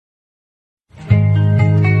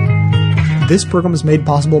This program is made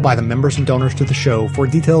possible by the members and donors to the show. For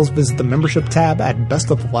details, visit the membership tab at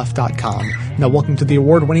bestoftheleft.com. Now, welcome to the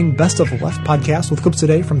award-winning Best of the Left podcast with clips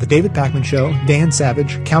today from The David Pakman Show, Dan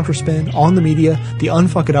Savage, Counterspin, On the Media, The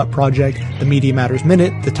Unfuck It Up Project, The Media Matters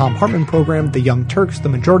Minute, The Tom Hartman Program, The Young Turks, The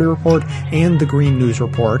Majority Report, and The Green News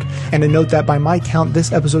Report. And a note that by my count,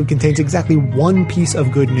 this episode contains exactly one piece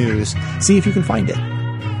of good news. See if you can find it.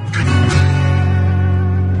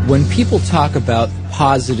 When people talk about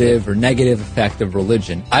positive or negative effect of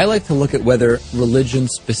religion, I like to look at whether religion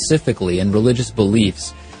specifically and religious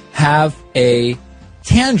beliefs have a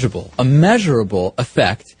tangible, a measurable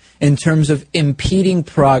effect in terms of impeding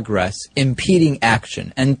progress, impeding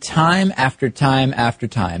action. And time after time after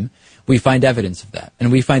time, we find evidence of that.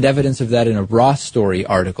 And we find evidence of that in a Raw Story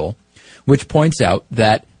article, which points out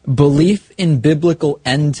that belief in biblical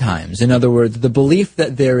end times, in other words, the belief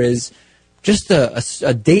that there is just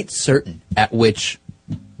a date certain at which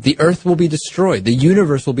the earth will be destroyed, the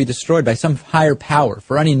universe will be destroyed by some higher power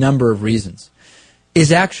for any number of reasons,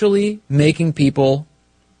 is actually making people,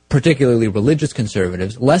 particularly religious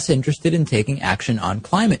conservatives, less interested in taking action on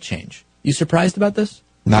climate change. You surprised about this?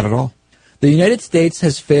 Not at all. The United States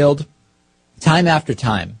has failed time after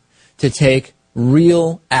time to take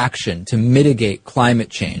real action to mitigate climate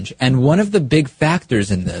change. And one of the big factors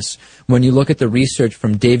in this, when you look at the research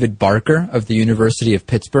from David Barker of the University of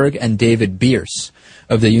Pittsburgh and David Bierce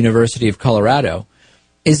of the University of Colorado,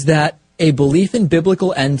 is that a belief in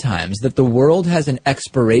biblical end times, that the world has an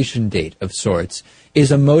expiration date of sorts, is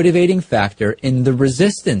a motivating factor in the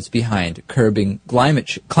resistance behind curbing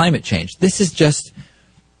climate change. This is just...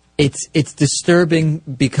 It's disturbing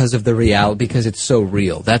because of the reality, because it's so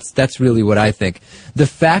real. That's really what I think. The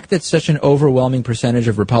fact that such an overwhelming percentage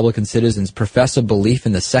of Republican citizens profess a belief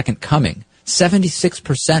in the second coming,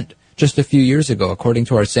 76% just a few years ago, according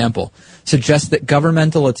to our sample, suggests that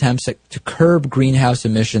governmental attempts to curb greenhouse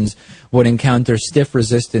emissions would encounter stiff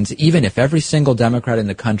resistance, even if every single Democrat in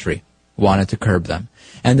the country wanted to curb them.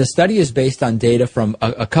 And the study is based on data from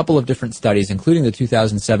a couple of different studies, including the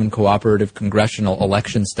 2007 Cooperative Congressional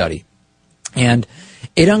Election Study. And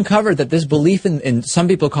it uncovered that this belief in some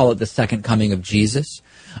people call it the second coming of Jesus,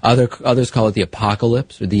 others call it the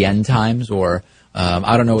apocalypse or the end times, or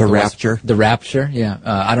I don't know what the rapture. The rapture, yeah.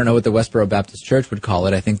 I don't know what the Westboro Baptist Church would call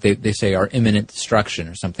it. I think they say our imminent destruction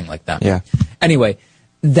or something like that. Yeah. Anyway,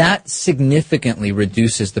 that significantly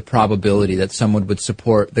reduces the probability that someone would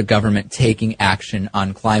support the government taking action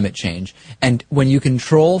on climate change. And when you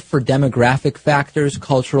control for demographic factors,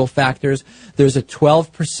 cultural factors, there's a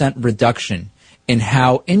 12% reduction in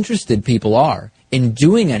how interested people are in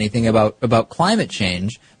doing anything about climate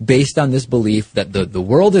change based on this belief that the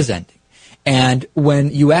world is ending. And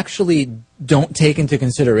when you actually don't take into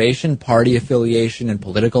consideration party affiliation and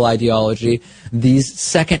political ideology, these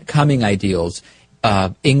second coming ideals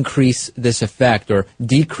increase this effect or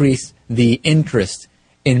decrease the interest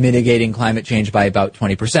in mitigating climate change by about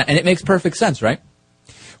 20%. And it makes perfect sense, right?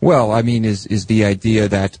 Well, I mean, is the idea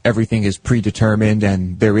that everything is predetermined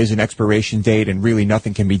and there is an expiration date and really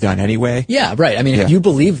nothing can be done anyway? Yeah, right. I mean, if you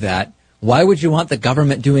believe that, why would you want the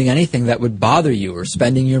government doing anything that would bother you or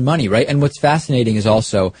spending your money, right? And what's fascinating is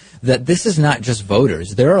also that this is not just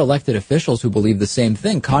voters. There are elected officials who believe the same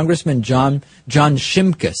thing. Congressman John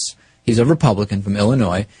Shimkus, he's a Republican from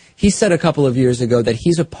Illinois. He said a couple of years ago that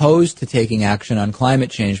he's opposed to taking action on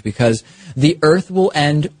climate change because the earth will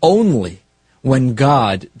end only when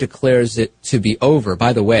God declares it to be over.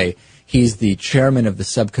 By the way, he's the chairman of the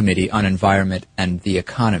subcommittee on environment and the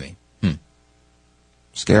economy.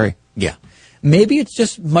 Scary. Yeah. Maybe it's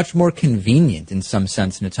just much more convenient in some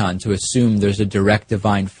sense, Natan, to assume there's a direct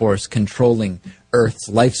divine force controlling Earth's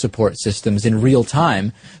life support systems in real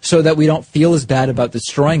time so that we don't feel as bad about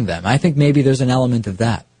destroying them. I think maybe there's an element of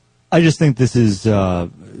that. I just think this is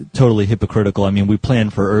totally hypocritical. I mean, we plan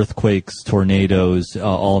for earthquakes, tornadoes,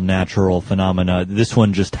 all natural phenomena. This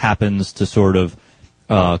one just happens to sort of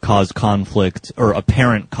cause conflict or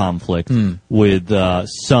apparent conflict with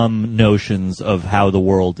some notions of how the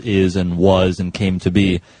world is and was and came to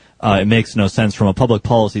be. It makes no sense from a public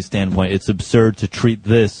policy standpoint. It's absurd to treat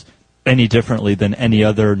this any differently than any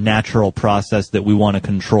other natural process that we want to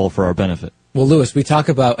control for our benefit. Well, Lewis, we talk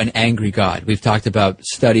about an angry God. We've talked about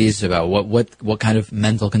studies about what kind of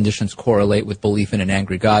mental conditions correlate with belief in an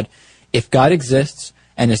angry God. If God exists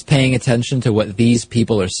and is paying attention to what these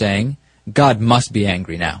people are saying, God must be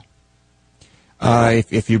angry now.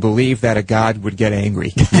 If you believe that a God would get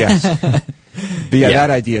angry, yes. But that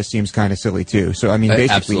idea seems kind of silly, too. So, I mean,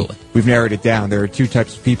 basically, we've narrowed it down. There are two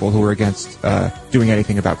types of people who are against doing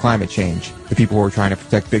anything about climate change. The people who are trying to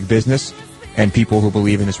protect big business and people who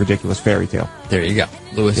believe in this ridiculous fairy tale. There you go.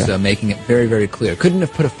 Lewis making it very, very clear. Couldn't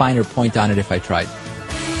have put a finer point on it if I tried.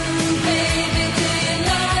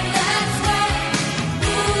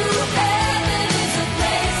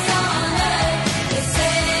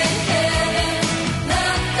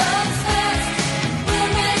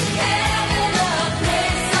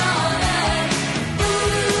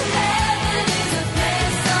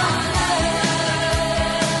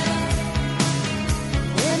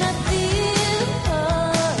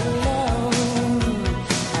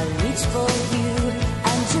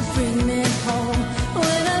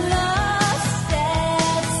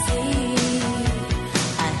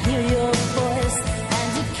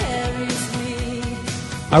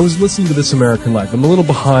 I was listening to This American Life. I'm a little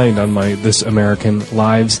behind on my This American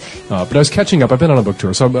Lives, but I was catching up. I've been on a book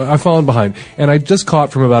tour, so I've fallen behind. And I just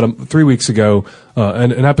caught from about 3 weeks ago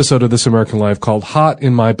an episode of This American Life called Hot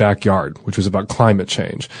in My Backyard, which was about climate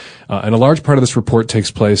change. And a large part of this report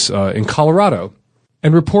takes place in Colorado.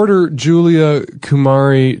 And reporter Julia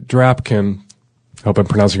Kumari Drapkin, I hope I'm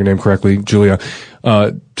pronouncing your name correctly, Julia,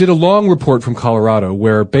 did a long report from Colorado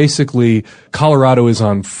where basically Colorado is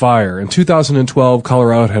on fire. In 2012,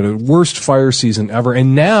 Colorado had a worst fire season ever,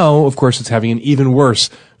 and now, of course, it's having an even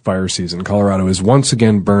worse fire season. Colorado is once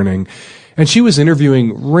again burning. And she was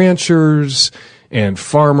interviewing ranchers and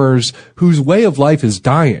farmers whose way of life is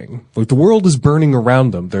dying. Like, the world is burning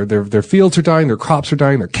around them. Their fields are dying, their crops are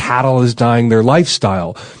dying, their cattle is dying, their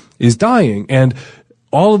lifestyle is dying. And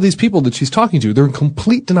all of these people that she's talking to, they're in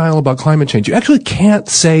complete denial about climate change. You actually can't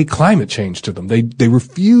say climate change to them. They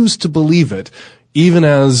refuse to believe it, even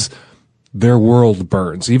as their world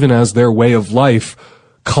burns, even as their way of life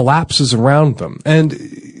collapses around them. And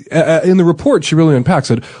in the report, she really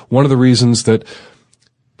unpacks it. One of the reasons that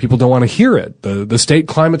people don't want to hear it, the state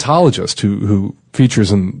climatologist who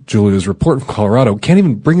features in Julia's report from Colorado can't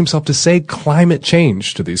even bring himself to say climate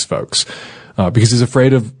change to these folks, because he's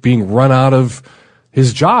afraid of being run out of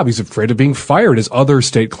his job. He's afraid of being fired, as other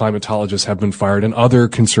state climatologists have been fired in other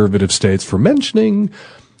conservative states for mentioning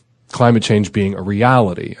climate change being a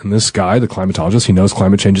reality. And this guy, the climatologist, he knows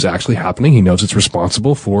climate change is actually happening. He knows it's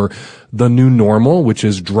responsible for the new normal, which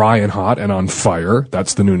is dry and hot and on fire.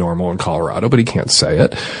 That's the new normal in Colorado, but he can't say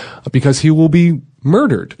it because he will be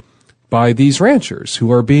murdered by these ranchers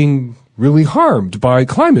who are being really harmed by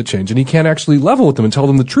climate change, and he can't actually level with them and tell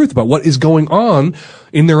them the truth about what is going on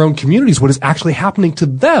in their own communities, what is actually happening to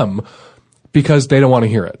them, because they don't want to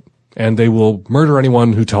hear it. And they will murder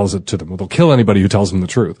anyone who tells it to them. They'll kill anybody who tells them the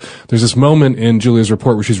truth. There's this moment in Julia's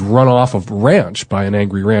report where she's run off of ranch by an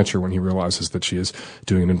angry rancher when he realizes that she is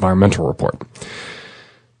doing an environmental report.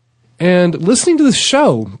 And listening to this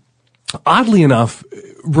show, oddly enough,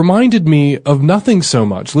 reminded me of nothing so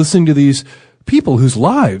much. Listening to these people whose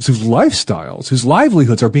lives, whose lifestyles, whose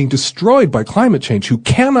livelihoods are being destroyed by climate change, who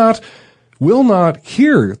will not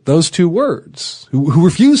hear those two words, who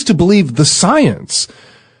refuse to believe the science.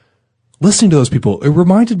 Listening to those people, it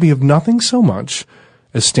reminded me of nothing so much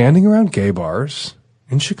as standing around gay bars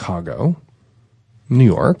in Chicago, New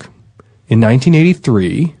York, in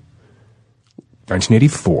 1983,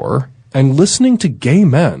 1984, and listening to gay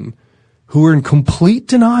men who were in complete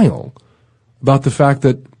denial about the fact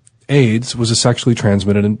that AIDS was a sexually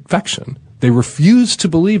transmitted infection. They refused to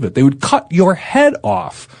believe it. They would cut your head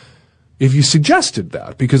off if you suggested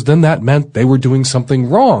that, because then that meant they were doing something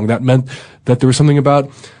wrong. That meant that there was something about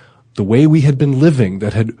the way we had been living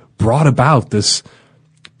that had brought about this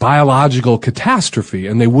biological catastrophe,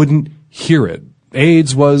 and they wouldn't hear it.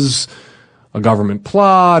 AIDS was a government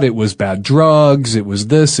plot. It was bad drugs. It was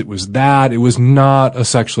this. It was that. It was not a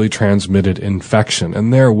sexually transmitted infection.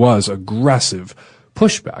 And there was aggressive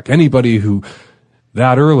pushback. Anybody who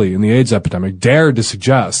that early in the AIDS epidemic dared to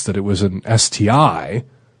suggest that it was an STI,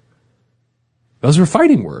 those were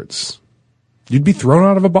fighting words. You'd be thrown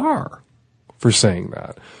out of a bar for saying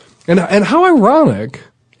that. And how ironic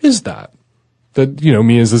is that? That,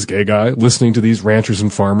 me as this gay guy listening to these ranchers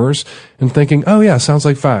and farmers and thinking, oh yeah, sounds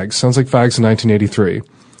like fags. Sounds like fags in 1983.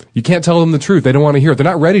 You can't tell them the truth. They don't want to hear it. They're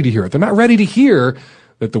not ready to hear it. They're not ready to hear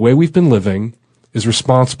that the way we've been living is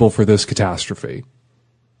responsible for this catastrophe,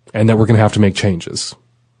 and that we're going to have to make changes.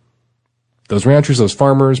 Those ranchers, those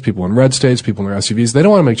farmers, people in red states, people in their SUVs, they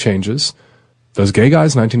don't want to make changes. Those gay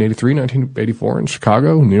guys, 1983, 1984 in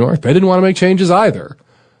Chicago, New York, they didn't want to make changes either.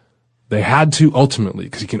 They had to ultimately,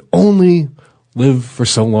 because you can only live for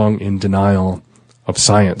so long in denial of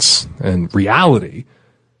science and reality.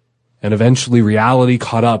 And eventually reality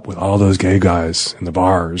caught up with all those gay guys in the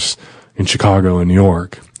bars in Chicago and New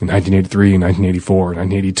York in 1983, 1984,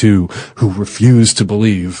 1982, who refused to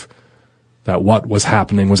believe that what was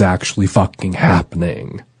happening was actually fucking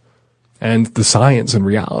happening. And the science and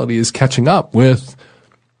reality is catching up with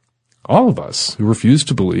all of us who refuse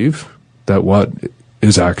to believe that what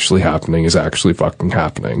is actually happening is actually fucking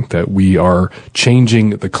happening, that we are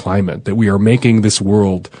changing the climate, that we are making this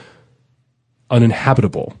world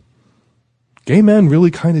uninhabitable. Gay men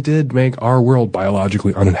really kind of did make our world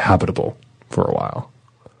biologically uninhabitable for a while.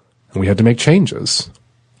 And we had to make changes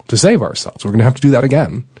to save ourselves. We're going to have to do that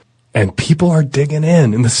again. And people are digging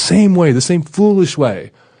in the same way, the same foolish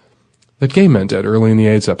way that gay men did early in the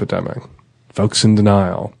AIDS epidemic. Folks in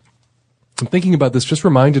denial. And thinking about this just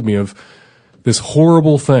reminded me of this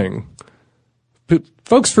horrible thing. But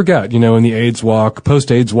folks forget, in the AIDS walk,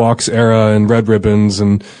 post-AIDS walks era and red ribbons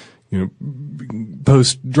and,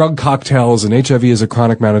 post-drug cocktails and HIV as a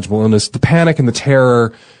chronic manageable illness, the panic and the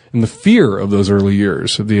terror and the fear of those early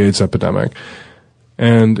years of the AIDS epidemic.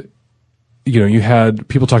 And, you had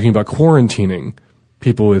people talking about quarantining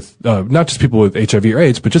people with, not just people with HIV or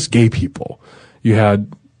AIDS, but just gay people. You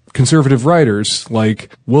had conservative writers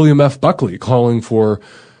like William F. Buckley calling for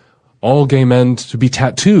all gay men to be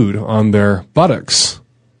tattooed on their buttocks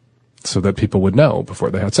so that people would know before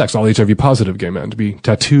they had sex. All HIV positive gay men to be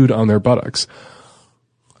tattooed on their buttocks.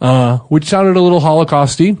 Which sounded a little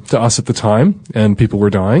Holocausty to us at the time, and people were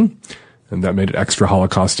dying, and that made it extra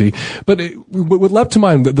Holocausty. But what leapt to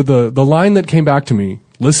mind, the line that came back to me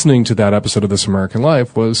listening to that episode of This American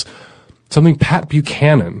Life was something Pat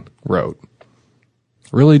Buchanan wrote.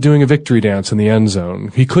 Really doing a victory dance in the end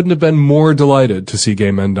zone. He couldn't have been more delighted to see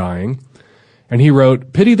gay men dying. And he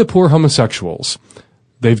wrote, "Pity the poor homosexuals.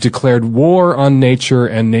 They've declared war on nature,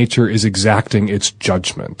 and nature is exacting its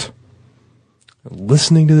judgment."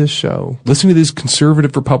 Listening to this show, listening to these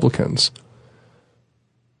conservative Republicans,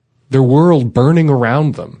 their world burning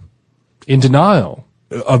around them, in denial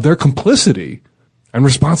of their complicity and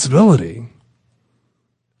responsibility,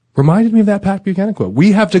 reminded me of that Pat Buchanan quote.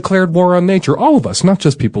 We have declared war on nature, all of us, not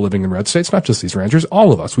just people living in red states, not just these ranchers,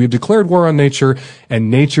 all of us. We have declared war on nature, and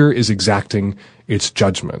nature is exacting its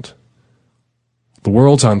judgment. The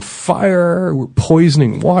world's on fire, we're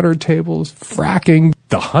poisoning water tables, fracking,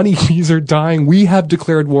 the honeybees are dying. We have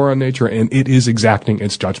declared war on nature, and it is exacting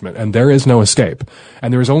its judgment, and there is no escape.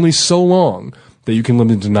 And there is only so long that you can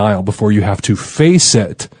live in denial before you have to face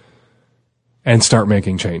it and start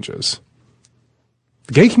making changes.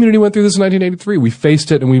 The gay community went through this in 1983. We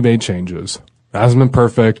faced it and we made changes. It hasn't been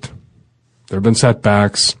perfect. There have been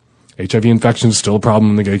setbacks. HIV infection is still a problem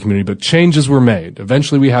in the gay community, but changes were made.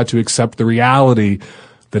 Eventually we had to accept the reality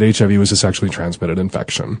that HIV was a sexually transmitted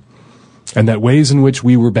infection, and that ways in which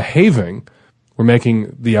we were behaving were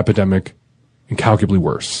making the epidemic incalculably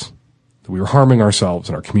worse. That we were harming ourselves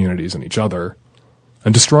and our communities and each other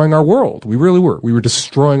and destroying our world. We really were. We were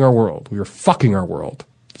destroying our world. We were fucking our world.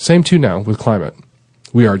 Same too now with climate.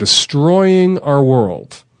 We are destroying our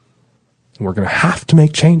world, and we're going to have to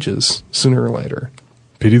make changes sooner or later.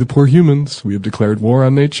 Pity the poor humans. We have declared war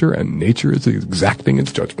on nature, and nature is exacting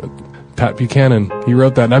its judgment. Pat Buchanan, he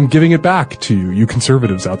wrote that, and I'm giving it back to you, you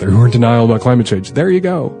conservatives out there who are in denial about climate change. There you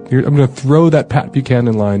go. I'm going to throw that Pat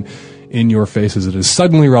Buchanan line in your face as it is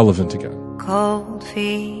suddenly relevant again. Cold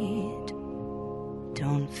feet,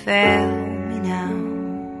 don't fail me now.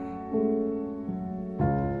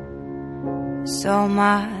 So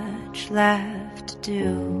much left to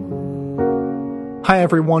do. Hi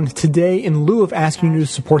everyone. Today, in lieu of asking you to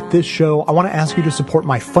support this show, I want to ask you to support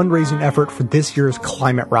my fundraising effort for this year's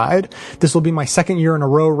Climate Ride. This will be my second year in a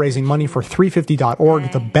row raising money for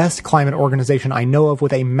 350.org, the best climate organization I know of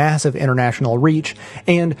with a massive international reach,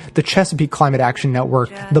 and the Chesapeake Climate Action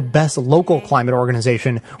Network, the best local climate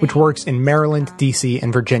organization, which works in Maryland, DC,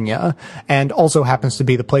 and Virginia, and also happens to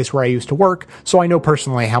be the place where I used to work, so I know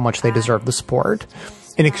personally how much they deserve the support.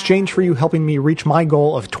 In exchange for you helping me reach my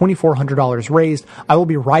goal of $2,400 raised, I will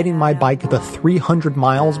be riding my bike the 300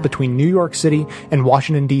 miles between New York City and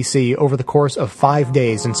Washington, D.C. over the course of 5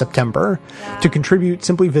 days in September. To contribute,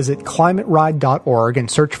 simply visit climateride.org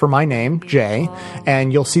and search for my name, Jay,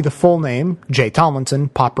 and you'll see the full name, Jay Tomlinson,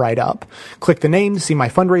 pop right up. Click the name to see my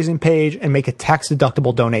fundraising page and make a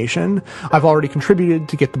tax-deductible donation. I've already contributed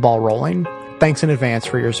to get the ball rolling. Thanks in advance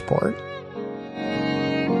for your support.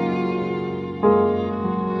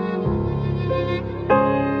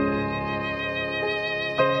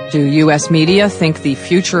 Do U.S. media think the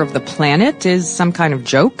future of the planet is some kind of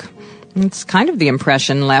joke? It's kind of the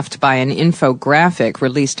impression left by an infographic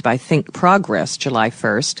released by Think Progress July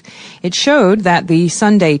 1st. It showed that the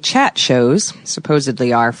Sunday chat shows,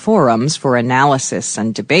 supposedly our forums for analysis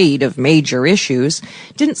and debate of major issues,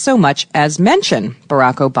 didn't so much as mention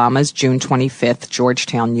Barack Obama's June 25th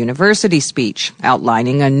Georgetown University speech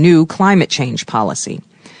outlining a new climate change policy.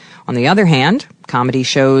 On the other hand, Comedy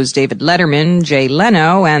shows David Letterman, Jay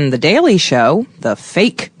Leno, and The Daily Show, the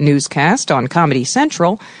fake newscast on Comedy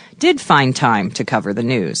Central, did find time to cover the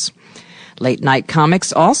news. Late-night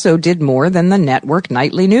comics also did more than the network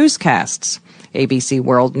nightly newscasts. ABC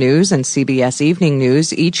World News and CBS Evening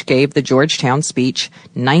News each gave the Georgetown speech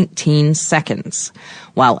 19 seconds,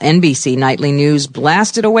 while NBC Nightly News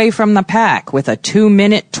blasted away from the pack with a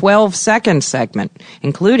 2-minute, 12-second segment,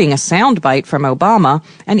 including a soundbite from Obama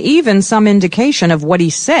and even some indication of what he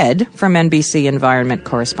said from NBC environment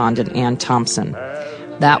correspondent Ann Thompson.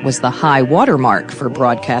 That was the high watermark for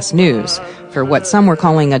broadcast news, for what some were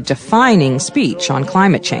calling a defining speech on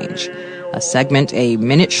climate change. A segment a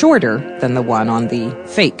minute shorter than the one on the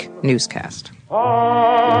fake newscast.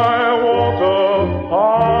 High water,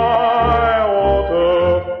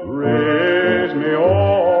 raise me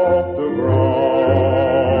off the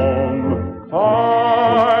ground.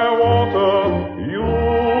 High water, you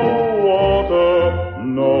water,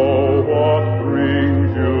 know what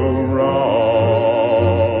brings you round.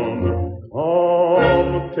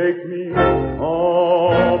 Take me,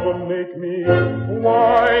 make me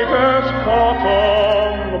white as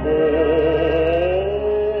cotton ball.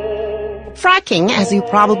 Fracking, as you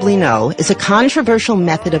probably know, is a controversial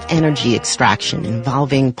method of energy extraction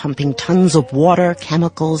involving pumping tons of water,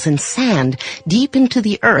 chemicals, and sand deep into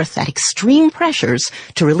the earth at extreme pressures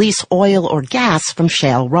to release oil or gas from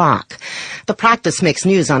shale rock. The practice makes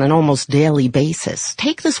news on an almost daily basis.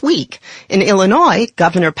 Take this week. In Illinois,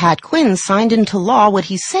 Governor Pat Quinn signed into law what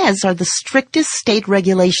he says are the strictest state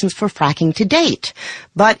regulations for fracking to date.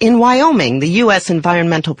 But in Wyoming, the U.S.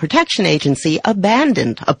 Environmental Protection Agency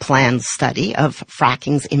abandoned a planned study of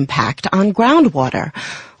fracking's impact on groundwater.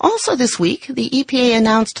 Also this week, the EPA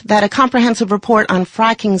announced that a comprehensive report on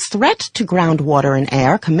fracking's threat to groundwater and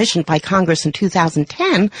air, commissioned by Congress in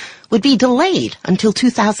 2010, would be delayed until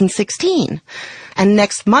 2016. And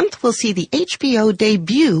next month, we'll see the HBO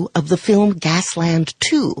debut of the film Gasland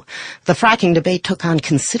 2. The fracking debate took on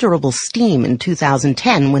considerable steam in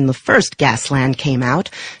 2010 when the first Gasland came out,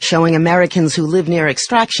 showing Americans who live near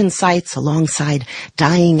extraction sites alongside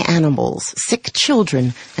dying animals, sick children,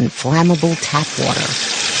 and flammable tap water.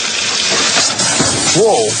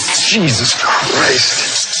 Whoa, Jesus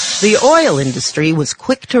Christ. The oil industry was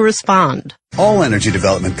quick to respond. All energy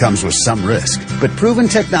development comes with some risk, but proven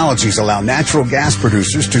technologies allow natural gas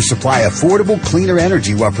producers to supply affordable, cleaner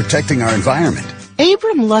energy while protecting our environment.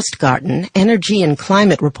 Abram Lustgarten, energy and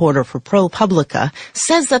climate reporter for ProPublica,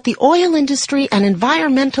 says that the oil industry and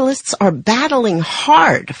environmentalists are battling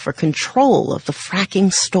hard for control of the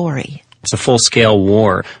fracking story. It's a full-scale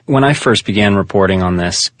war. When I first began reporting on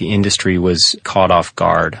this, the industry was caught off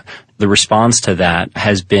guard. The response to that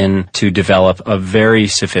has been to develop a very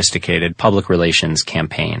sophisticated public relations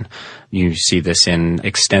campaign. You see this in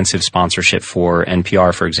extensive sponsorship for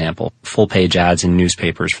NPR, for example, full-page ads in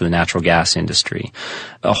newspapers for the natural gas industry,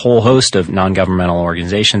 a whole host of non-governmental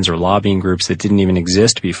organizations or lobbying groups that didn't even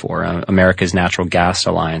exist before, America's Natural Gas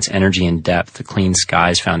Alliance, Energy in Depth, the Clean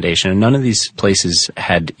Skies Foundation, and none of these places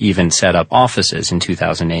had even set up offices in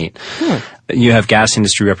 2008. You have gas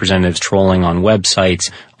industry representatives trolling on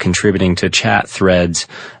websites, contributing to chat threads,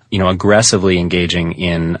 aggressively engaging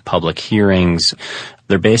in public hearings.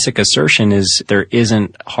 Their basic assertion is there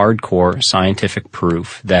isn't hardcore scientific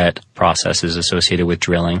proof that processes associated with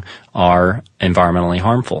drilling are environmentally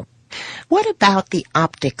harmful. What about the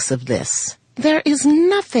optics of this? There is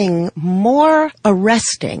nothing more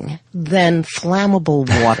arresting than flammable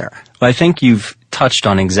water. Well, I think you've touched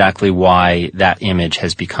on exactly why that image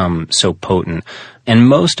has become so potent. And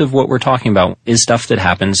most of what we're talking about is stuff that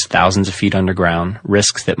happens thousands of feet underground,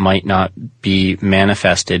 risks that might not be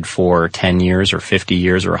manifested for 10 years or 50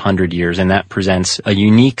 years or 100 years. And that presents a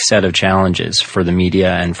unique set of challenges for the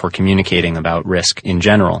media and for communicating about risk in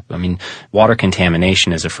general. I mean, water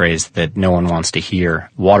contamination is a phrase that no one wants to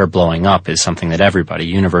hear. Water blowing up is something that everybody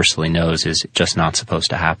universally knows is just not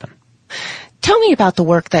supposed to happen. Tell me about the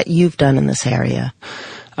work that you've done in this area.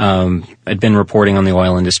 I'd been reporting on the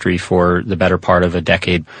oil industry for the better part of a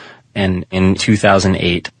decade, and in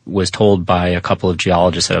 2008 was told by a couple of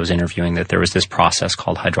geologists that I was interviewing that there was this process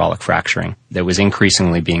called hydraulic fracturing that was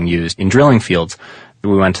increasingly being used in drilling fields.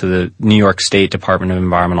 We went to the New York State Department of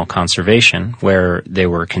Environmental Conservation, where they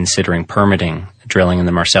were considering permitting drilling in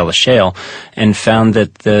the Marcellus Shale, and found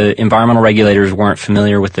that the environmental regulators weren't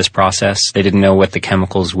familiar with this process. They didn't know what the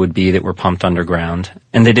chemicals would be that were pumped underground,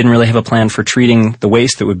 and they didn't really have a plan for treating the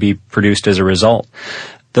waste that would be produced as a result.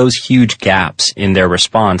 Those huge gaps in their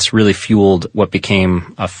response really fueled what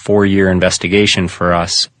became a 4-year investigation for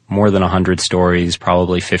us, more than 100 stories,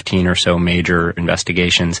 probably 15 or so major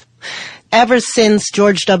investigations. Ever since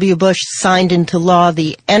George W. Bush signed into law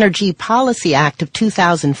the Energy Policy Act of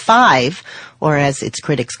 2005, or as its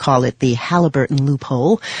critics call it, the Halliburton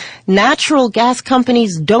loophole, natural gas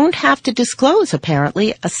companies don't have to disclose,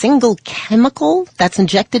 apparently, a single chemical that's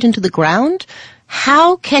injected into the ground.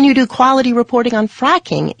 How can you do quality reporting on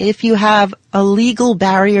fracking if you have a legal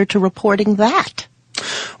barrier to reporting that?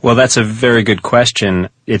 Well, that's a very good question.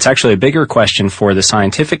 It's actually a bigger question for the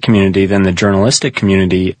scientific community than the journalistic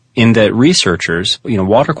community, in that researchers,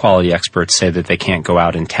 water quality experts say that they can't go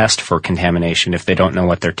out and test for contamination if they don't know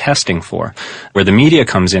what they're testing for. Where the media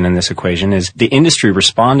comes in this equation is the industry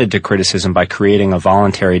responded to criticism by creating a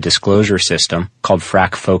voluntary disclosure system called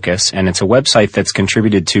Frac Focus, and it's a website that's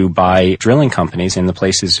contributed to by drilling companies in the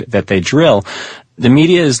places that they drill. The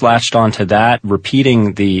media is latched onto that,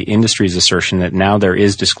 repeating the industry's assertion that now there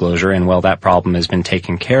is disclosure and, well, that problem has been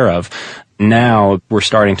taken care of. Now we're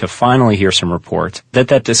starting to finally hear some reports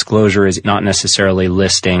that disclosure is not necessarily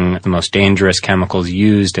listing the most dangerous chemicals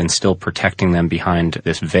used and still protecting them behind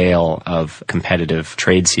this veil of competitive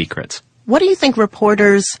trade secrets. What do you think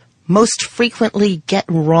reporters most frequently get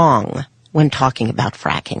wrong when talking about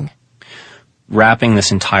fracking? Wrapping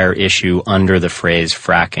this entire issue under the phrase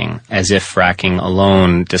fracking, as if fracking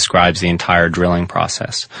alone describes the entire drilling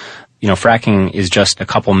process. Fracking is just a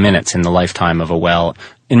couple minutes in the lifetime of a well.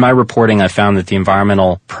 In my reporting, I found that the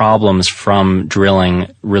environmental problems from drilling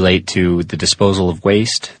relate to the disposal of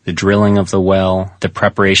waste, the drilling of the well, the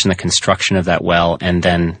preparation, the construction of that well, and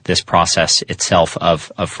then this process itself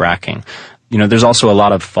of fracking. There's also a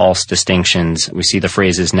lot of false distinctions. We see the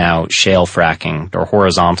phrases now shale fracking or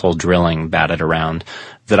horizontal drilling batted around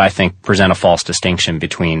that I think present a false distinction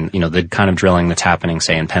between, the kind of drilling that's happening,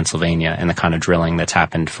 say, in Pennsylvania and the kind of drilling that's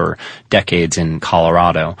happened for decades in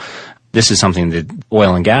Colorado. This is something that the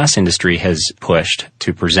oil and gas industry has pushed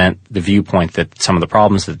to present the viewpoint that some of the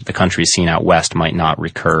problems that the country's seen out west might not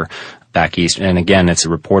recur back east. And again, it's a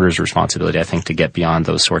reporter's responsibility, I think, to get beyond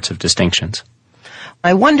those sorts of distinctions.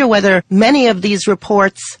 I wonder whether many of these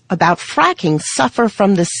reports about fracking suffer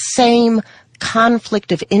from the same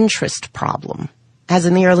conflict of interest problem as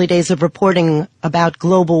in the early days of reporting about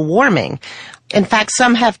global warming. In fact,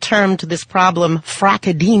 some have termed this problem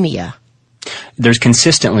fracademia. There's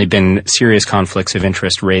consistently been serious conflicts of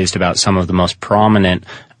interest raised about some of the most prominent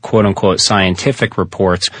quote-unquote scientific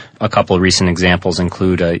reports. A couple of recent examples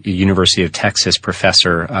include a University of Texas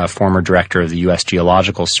professor, former director of the U.S.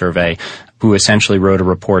 Geological Survey, who essentially wrote a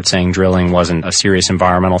report saying drilling wasn't a serious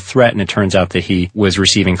environmental threat, and it turns out that he was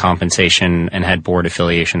receiving compensation and had board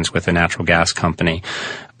affiliations with a natural gas company.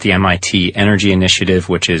 The MIT Energy Initiative,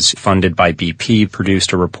 which is funded by BP,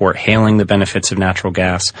 produced a report hailing the benefits of natural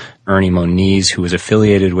gas. Ernie Moniz, who was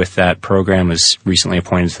affiliated with that program, was recently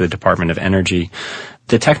appointed to the Department of Energy.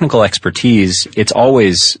 The technical expertise, it's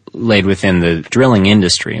always laid within the drilling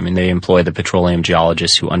industry. I mean, they employ the petroleum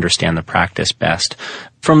geologists who understand the practice best.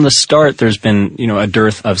 From the start, there's been, a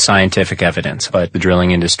dearth of scientific evidence, but the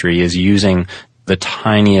drilling industry is using the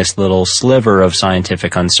tiniest little sliver of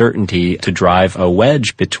scientific uncertainty to drive a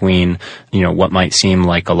wedge between, what might seem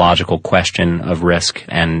like a logical question of risk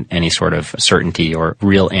and any sort of certainty or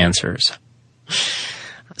real answers.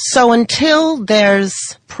 So until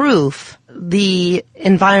there's proof, the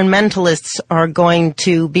environmentalists are going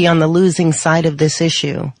to be on the losing side of this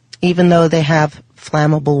issue, even though they have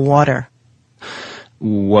flammable water.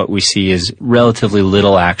 What we see is relatively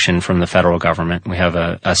little action from the federal government. We have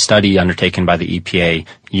a study undertaken by the EPA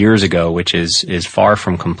years ago, which is far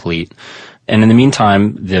from complete. And in the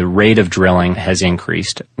meantime, the rate of drilling has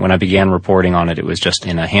increased. When I began reporting on it, it was just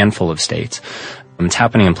in a handful of states. It's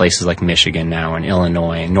happening in places like Michigan now and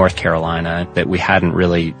Illinois and North Carolina that we hadn't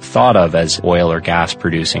really thought of as oil or gas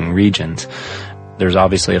producing regions. There's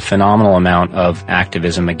obviously a phenomenal amount of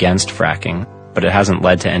activism against fracking, but it hasn't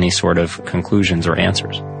led to any sort of conclusions or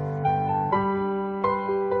answers.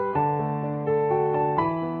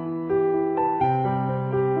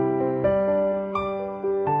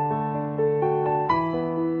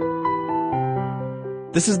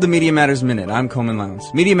 This is the Media Matters Minute. I'm Coleman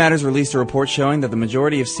Lowndes. Media Matters released a report showing that the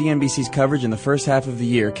majority of CNBC's coverage in the first half of the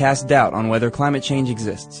year cast doubt on whether climate change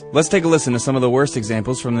exists. Let's take a listen to some of the worst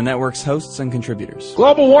examples from the network's hosts and contributors.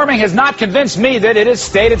 Global warming has not convinced me that it is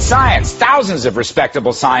stated science. Thousands of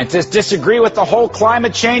respectable scientists disagree with the whole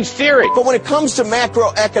climate change theory. But when it comes to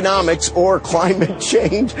macroeconomics or climate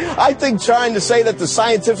change, I think trying to say that the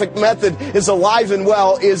scientific method is alive and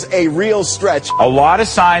well is a real stretch. A lot of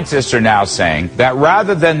scientists are now saying that rather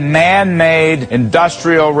rather than man-made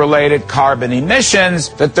industrial-related carbon emissions,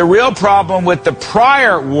 that the real problem with the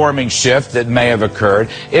prior warming shift that may have occurred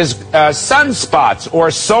is sunspots or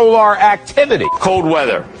solar activity. Cold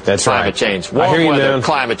weather. That's climate change. Warm weather,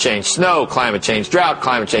 climate change. Snow, climate change. Drought,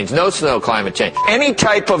 climate change. No snow, climate change. Any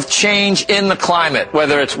type of change in the climate,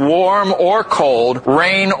 whether it's warm or cold,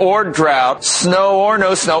 rain or drought, snow or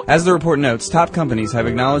no snow. As the report notes, top companies have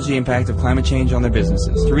acknowledged the impact of climate change on their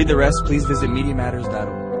businesses. To read the rest, please visit MediaMatters.org.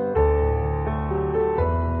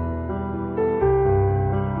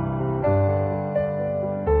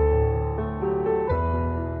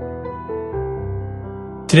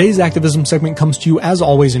 Today's activism segment comes to you, as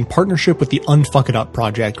always, in partnership with the Unfuck It Up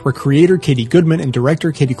Project, where creator Katie Goodman and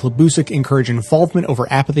director Katie Klabusik encourage involvement over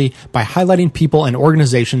apathy by highlighting people and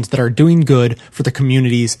organizations that are doing good for the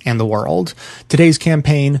communities and the world. Today's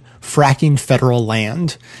campaign, Fracking Federal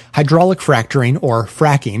Land. Hydraulic fracturing, or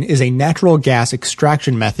fracking, is a natural gas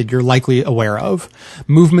extraction method you're likely aware of.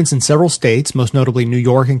 Movements in several states, most notably New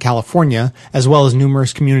York and California, as well as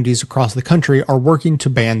numerous communities across the country, are working to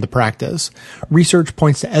ban the practice. Research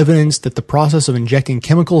points to evidence that the process of injecting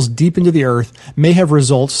chemicals deep into the earth may have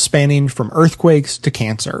results spanning from earthquakes to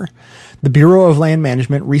cancer. The Bureau of Land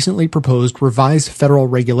Management recently proposed revised federal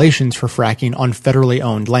regulations for fracking on federally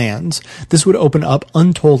owned lands. This would open up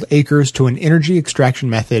untold acres to an energy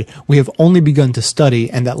extraction method we have only begun to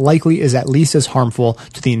study and that likely is at least as harmful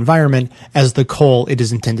to the environment as the coal it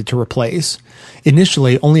is intended to replace.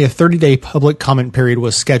 Initially, only a 30-day public comment period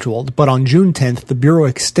was scheduled, but on June 10th, the Bureau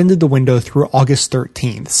extended the window through August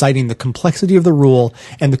 13th, citing the complexity of the rule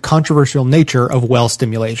and the controversial nature of well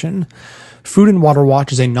stimulation. Food and Water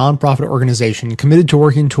Watch is a nonprofit organization committed to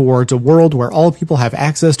working towards a world where all people have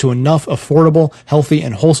access to enough affordable, healthy,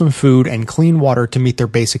 and wholesome food and clean water to meet their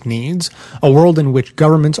basic needs. A world in which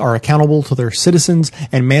governments are accountable to their citizens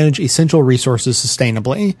and manage essential resources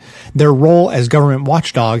sustainably. Their role as government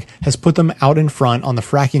watchdog has put them out in front on the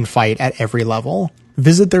fracking fight at every level.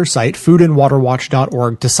 Visit their site,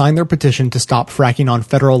 foodandwaterwatch.org, to sign their petition to stop fracking on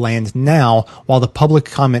federal land now while the public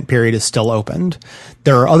comment period is still opened.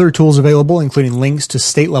 There are other tools available, including links to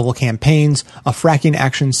state-level campaigns, a fracking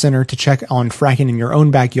action center to check on fracking in your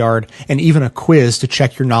own backyard, and even a quiz to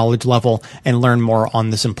check your knowledge level and learn more on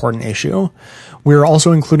this important issue. We are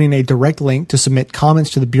also including a direct link to submit comments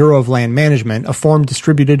to the Bureau of Land Management, a form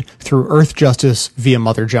distributed through Earth Justice via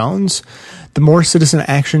Mother Jones. The more citizen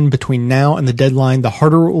action between now and the deadline, the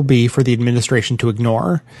harder it will be for the administration to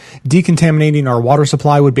ignore. Decontaminating our water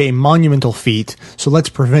supply would be a monumental feat, so let's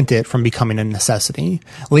prevent it from becoming a necessity.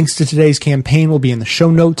 Links to today's campaign will be in the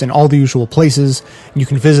show notes and all the usual places, and you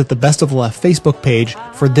can visit the Best of the Left Facebook page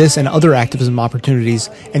for this and other activism opportunities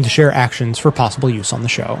and to share actions for possible use on the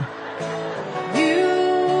show.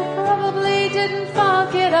 Probably didn't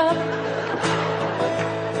fuck it up,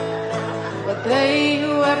 but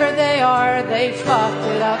whoever they are, they fucked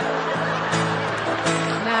it up.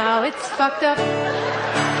 Now it's fucked up.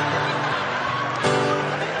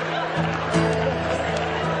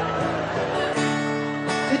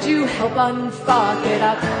 Could you help unfuck it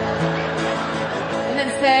up? And then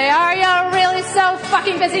say, are you really so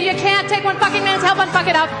fucking busy you can't take one fucking minute to help unfuck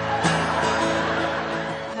it up?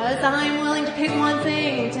 Because I'm willing to pick one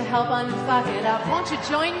thing to help unfuck it up. Won't you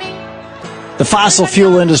join me? The fossil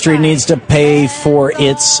fuel industry needs to pay for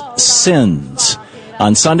its sins.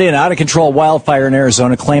 On Sunday, an out-of-control wildfire in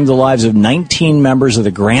Arizona claimed the lives of 19 members of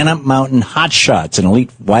the Granite Mountain Hotshots, an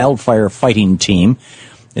elite wildfire fighting team.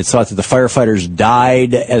 It's thought that the firefighters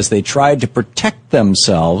died as they tried to protect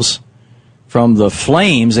themselves from the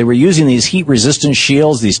flames. They were using these heat-resistant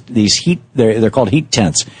shields, these heat, they're called heat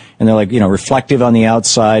tents, and they're like, reflective on the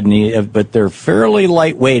outside, but they're fairly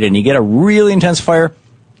lightweight, and you get a really intense fire,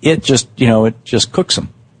 it just cooks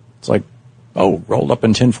them. It's like, rolled up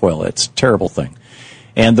in tinfoil. It's a terrible thing.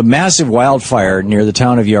 And the massive wildfire near the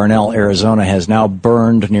town of Yarnell, Arizona, has now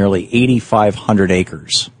burned nearly 8,500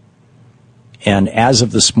 acres. And as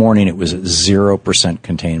of this morning, it was at 0%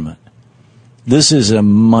 containment. This is a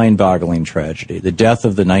mind-boggling tragedy. The death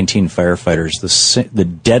of the 19 firefighters, the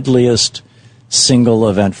deadliest single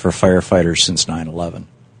event for firefighters since 9/11.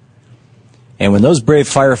 And when those brave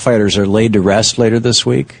firefighters are laid to rest later this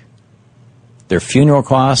week, their funeral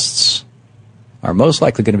costs are most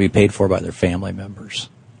likely going to be paid for by their family members.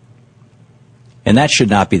 And that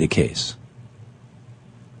should not be the case.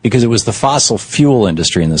 Because it was the fossil fuel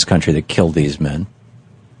industry in this country that killed these men.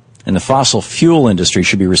 And the fossil fuel industry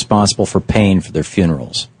should be responsible for paying for their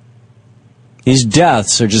funerals. These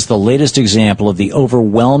deaths are just the latest example of the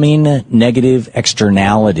overwhelming negative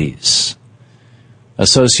externalities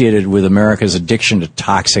associated with America's addiction to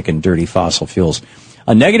toxic and dirty fossil fuels.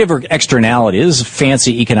 A negative externality, this is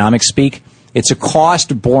fancy economic speak. It's a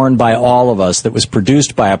cost borne by all of us that was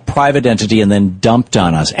produced by a private entity and then dumped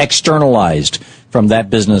on us, externalized from that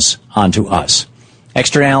business onto us.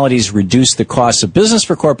 Externalities reduce the cost of business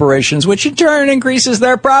for corporations, which in turn increases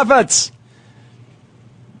their profits.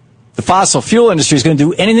 The fossil fuel industry is going to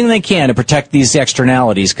do anything they can to protect these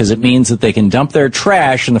externalities because it means that they can dump their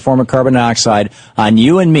trash in the form of carbon dioxide on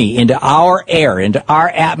you and me, into our air, into our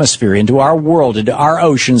atmosphere, into our world, into our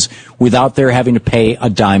oceans, without their having to pay a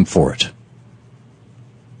dime for it.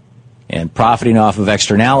 And profiting off of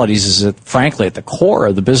externalities is, frankly, at the core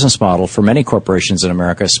of the business model for many corporations in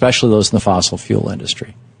America, especially those in the fossil fuel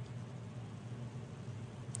industry.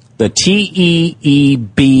 The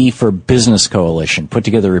TEEB for Business Coalition put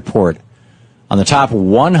together a report on the top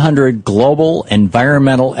 100 global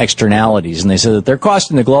environmental externalities, and they said that they're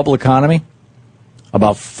costing the global economy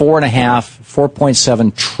about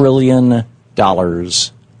 $4.7 trillion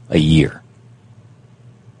a year.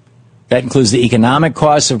 That includes the economic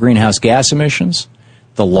costs of greenhouse gas emissions,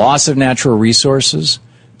 the loss of natural resources,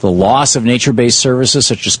 the loss of nature-based services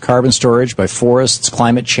such as carbon storage by forests,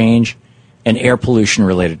 climate change, and air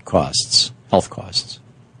pollution-related costs, health costs.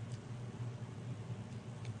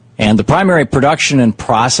 And the primary production and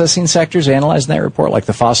processing sectors analyzed in that report, like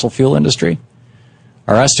the fossil fuel industry,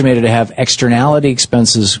 are estimated to have externality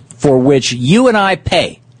expenses for which you and I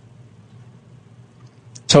pay,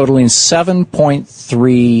 totaling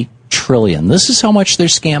 $7.3 trillion. This is how much they're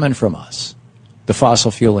scamming from us, the fossil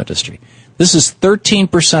fuel industry. This is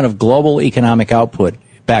 13% of global economic output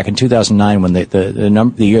back in 2009 when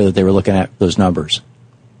the year that they were looking at those numbers.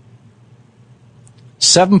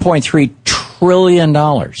 $7.3 trillion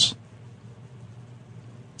that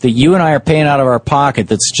you and I are paying out of our pocket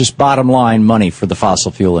that's just bottom line money for the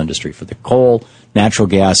fossil fuel industry, for the coal, natural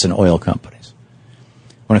gas, and oil companies.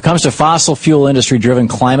 When it comes to fossil fuel industry-driven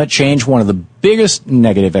climate change, one of the biggest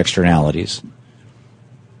negative externalities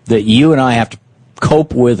that you and I have to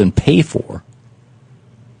cope with and pay for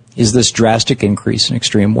is this drastic increase in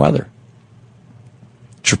extreme weather.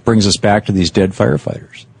 Which brings us back to these dead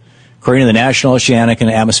firefighters. According to the National Oceanic and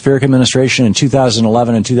Atmospheric Administration, in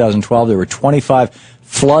 2011 and 2012, there were 25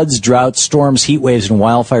 floods, droughts, storms, heat waves, and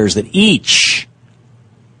wildfires that each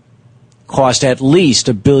cost at least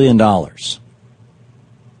 $1 billion.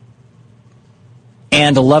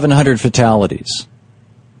 And 1,100 fatalities.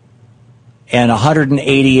 And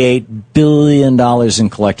 $188 billion in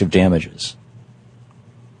collective damages.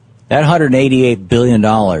 That $188 billion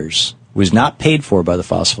was not paid for by the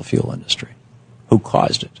fossil fuel industry. Who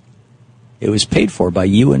caused it? It was paid for by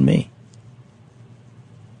you and me.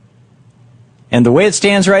 And the way it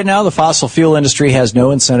stands right now, the fossil fuel industry has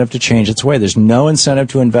no incentive to change its way. There's no incentive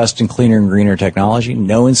to invest in cleaner and greener technology,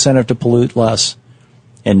 no incentive to pollute less,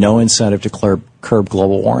 and no incentive to curb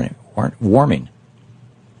global warming.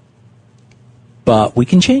 But we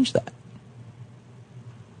can change that.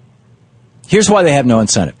 Here's why they have no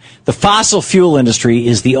incentive. The fossil fuel industry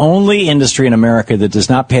is the only industry in America that does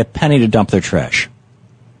not pay a penny to dump their trash.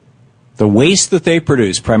 The waste that they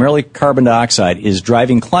produce, primarily carbon dioxide, is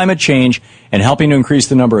driving climate change and helping to increase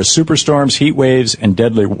the number of superstorms, heat waves, and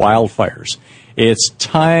deadly wildfires. It's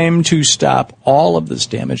time to stop all of this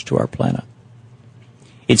damage to our planet.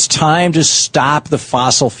 It's time to stop the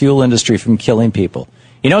fossil fuel industry from killing people.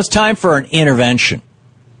 You know, it's time for an intervention.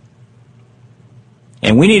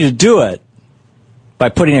 And we need to do it by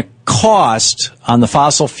putting a cost on the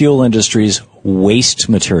fossil fuel industry's waste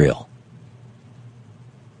material.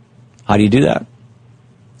 How do you do that?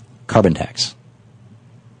 Carbon tax.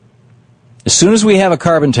 As soon as we have a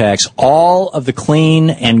carbon tax, all of the clean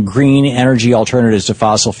and green energy alternatives to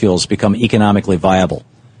fossil fuels become economically viable.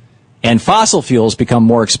 And fossil fuels become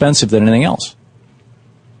more expensive than anything else.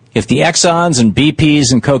 If the Exxons and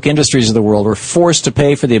BPs and Koch Industries of the world were forced to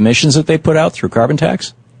pay for the emissions that they put out through carbon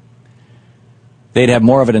tax, they'd have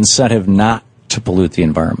more of an incentive not to pollute the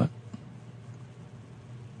environment.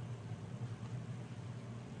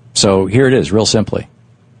 So here it is, real simply.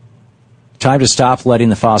 Time to stop letting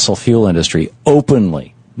the fossil fuel industry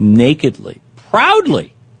openly, nakedly,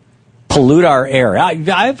 proudly pollute our air.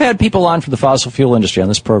 I've had people on from the fossil fuel industry on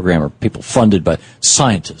this program, or people funded by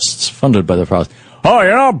scientists, funded by the process. Oh, you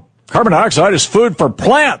know, carbon dioxide is food for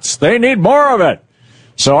plants. They need more of it.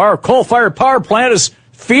 So our coal-fired power plant is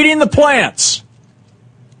feeding the plants.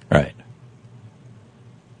 Right.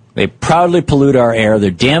 They proudly pollute our air.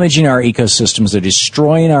 They're damaging our ecosystems. They're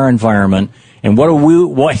destroying our environment. And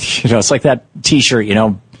it's like that T-shirt, you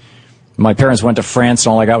know, my parents went to France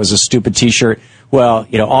and all I got was a stupid T-shirt. Well,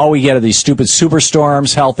 you know, all we get are these stupid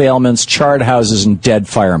superstorms, health ailments, charred houses, and dead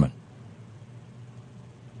firemen.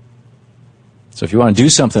 So if you want to do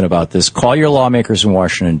something about this, call your lawmakers in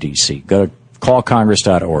Washington, D.C. Go to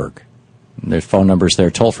callcongress.org. There's phone numbers there,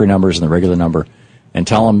 toll-free numbers, and the regular number, and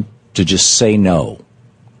tell them to just say no,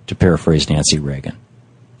 to paraphrase Nancy Reagan.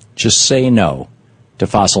 Just say no to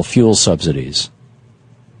fossil fuel subsidies.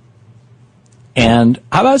 And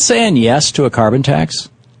how about saying yes to a carbon tax?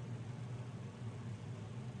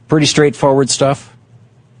 Pretty straightforward stuff.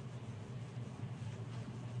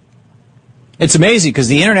 It's amazing because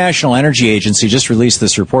the International Energy Agency just released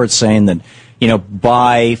this report saying that,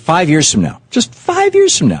 by 5 years from now, just 5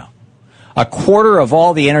 years from now, a quarter of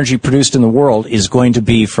all the energy produced in the world is going to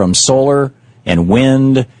be from solar and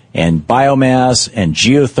wind and biomass and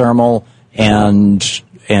geothermal and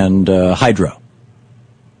hydro.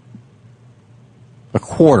 A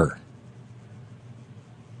quarter.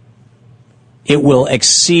 It will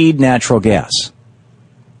exceed natural gas.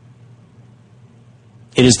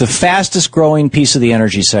 It is the fastest growing piece of the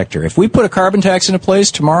energy sector. If we put a carbon tax into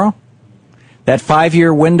place tomorrow, that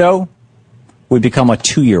 5-year window would become a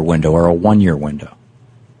 2-year window or a 1-year window.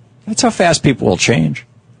 That's how fast people will change.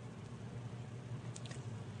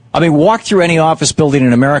 I mean, walk through any office building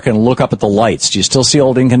in America and look up at the lights. Do you still see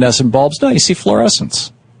old incandescent bulbs? No, you see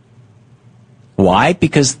fluorescents. Why?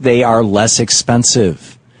 Because they are less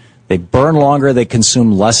expensive. They burn longer, they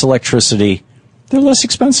consume less electricity. They're less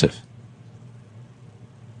expensive.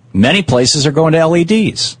 Many places are going to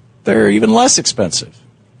LEDs. They're even less expensive.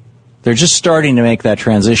 They're just starting to make that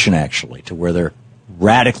transition, actually, to where they're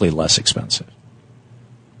radically less expensive.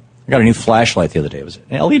 I got a new flashlight the other day. It was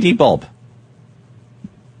an LED bulb.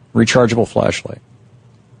 Rechargeable flashlight.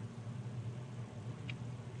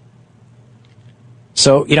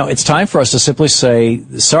 So, it's time for us to simply say,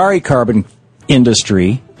 sorry, carbon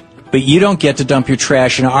industry, but you don't get to dump your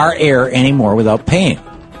trash in our air anymore without paying.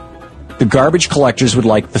 The garbage collectors would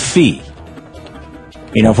like the fee.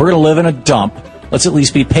 If we're going to live in a dump, let's at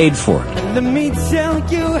least be paid for it. Let me tell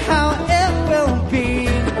you how it will be.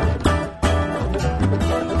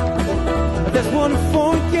 There's one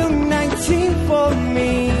for you, 19 for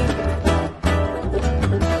me.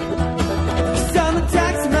 Cause I'm a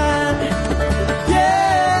tax man.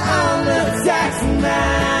 Yeah, I'm a tax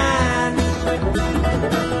man.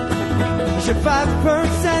 Should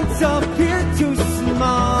 5% appear too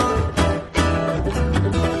small?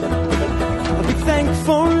 I'll be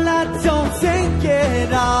thankful I don't take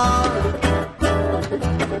it all.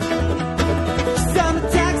 Cause I'm a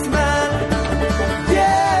tax man.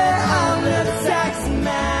 Yeah, I'm a tax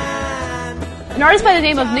man. An artist by the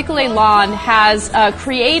name of Nikolay Lon has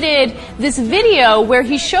created this video where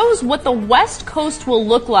he shows what the West Coast will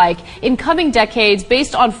look like in coming decades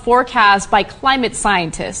based on forecasts by climate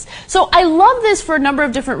scientists. So I love this for a number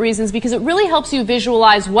of different reasons because it really helps you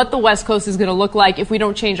visualize what the West Coast is going to look like if we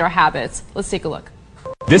don't change our habits. Let's take a look.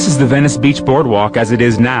 This is the Venice Beach Boardwalk as it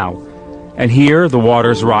is now. And here the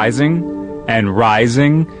water's rising and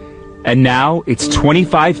rising, and now it's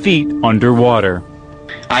 25 feet underwater.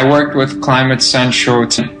 I worked with Climate Central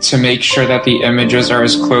to make sure that the images are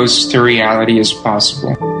as close to reality as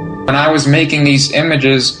possible. When I was making these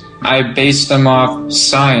images, I based them off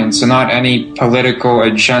science and not any political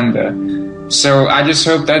agenda. So I just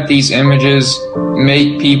hope that these images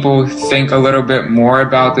make people think a little bit more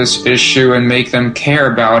about this issue and make them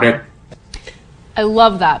care about it. I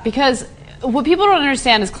love that because what people don't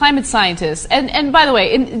understand is climate scientists, and by the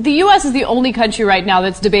way, the U.S. is the only country right now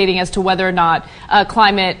that's debating as to whether or not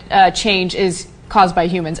climate change is caused by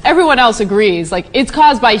humans. Everyone else agrees, like, it's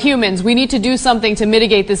caused by humans. We need to do something to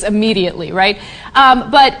mitigate this immediately, right?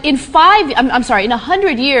 But in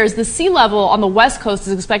 100 years, the sea level on the West Coast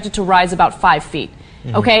is expected to rise about 5 feet.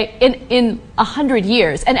 Okay, in 100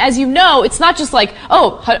 years, and as you know, it's not just like,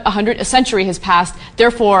 a century has passed,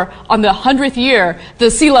 therefore on the 100th year the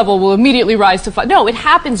sea level will immediately rise to 5. No, it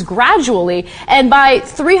happens gradually, and by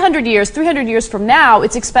 300 years from now,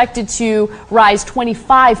 it's expected to rise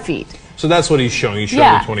 25 feet. So that's what he's showing. He's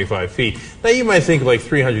showing the 25 feet. Now you might think, like,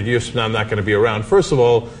 300 years from now I'm not going to be around. First of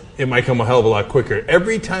all, it might come a hell of a lot quicker.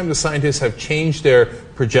 Every time the scientists have changed their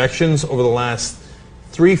projections over the last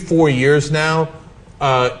 3-4 years now,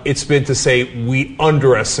 it's been to say we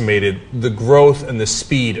underestimated the growth and the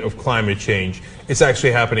speed of climate change. It's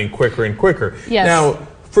actually happening quicker and quicker. Yes. Now,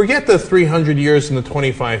 forget the 300 years and the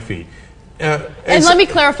 25 feet. And let me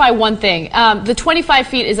clarify one thing. The 25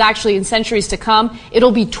 feet is actually in centuries to come.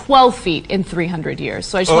 It'll be 12 feet in 300 years.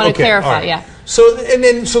 So I just want to clarify, right. Yeah. So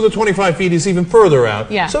the 25 feet is even further out.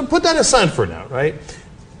 Yeah. So put that aside for now, right?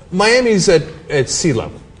 Miami's at sea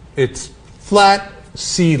level. It's flat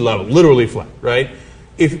sea level, literally flat, right?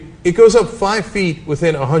 If it goes up 5 feet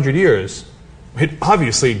within 100 years, it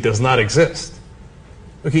obviously does not exist.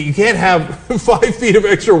 Okay, you can't have 5 feet of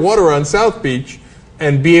extra water on South Beach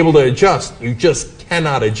and be able to adjust. You just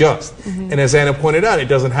cannot adjust. And as Anna pointed out, it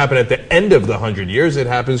doesn't happen at the end of the 100 years. It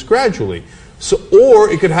happens gradually. So, or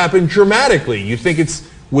it could happen dramatically. You think it's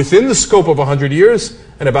within the scope of 100 years,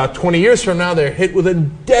 and about 20 years from now, they're hit with a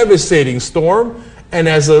devastating storm, and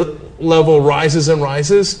as the level rises and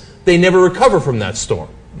rises, they never recover from that storm,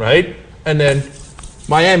 right? And then,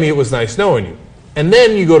 Miami, it was nice knowing you. And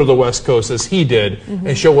then you go to the West Coast, as he did,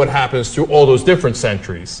 and show what happens through all those different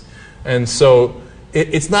centuries. And so,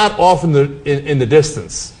 it's not off in the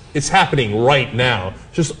distance. It's happening right now.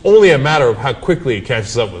 It's just only a matter of how quickly it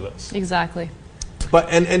catches up with us. Exactly. But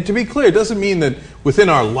and to be clear, it doesn't mean that within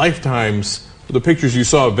our lifetimes, the pictures you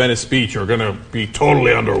saw of Venice Beach are going to be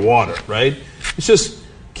totally underwater, right? It's just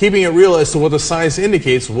keeping it real as to what the science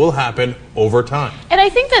indicates will happen over time. And I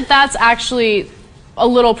think that that's actually a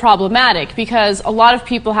little problematic because a lot of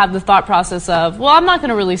people have the thought process of, well, I'm not going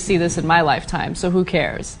to really see this in my lifetime, so who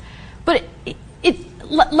cares? But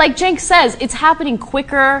like Cenk says, it's happening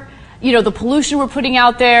quicker. You know, the pollution we're putting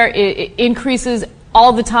out there, it increases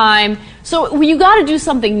all the time. So you got to do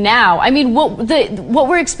something now. I mean, what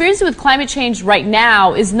we're experiencing with climate change right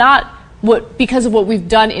now is not because of what we've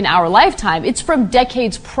done in our lifetime. It's from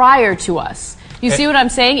decades prior to us. You see what I'm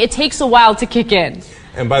saying? It takes a while to kick in.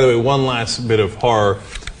 And by the way, one last bit of horror.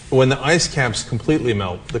 When the ice caps completely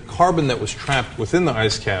melt, the carbon that was trapped within the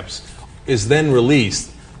ice caps is then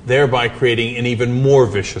released, thereby creating an even more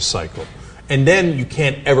vicious cycle. And then you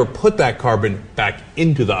can't ever put that carbon back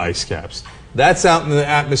into the ice caps. That's out in the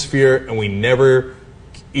atmosphere, and we never,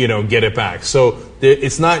 get it back. So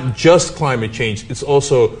it's not just climate change; it's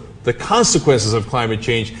also the consequences of climate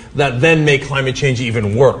change that then make climate change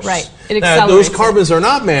even worse. Right. It accelerates. Those carbons are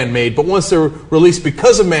not man-made, but once they're released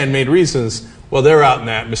because of man-made reasons, well, they're out in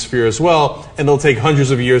the atmosphere as well, and it'll take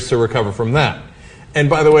hundreds of years to recover from that. And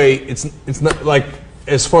by the way, it's not like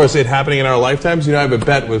as far as it happening in our lifetimes. I have a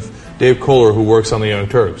bet with Dave Kohler, who works on the Young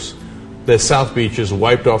Turks, that South Beach is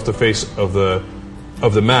wiped off the face of the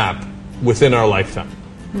map within our lifetime.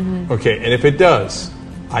 Okay, and if it does,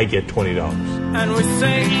 I get $20. And we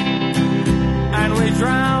sink, and we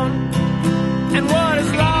drown, and what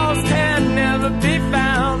is lost can never be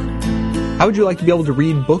found. How would you like to be able to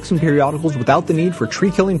read books and periodicals without the need for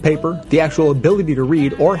tree-killing paper, the actual ability to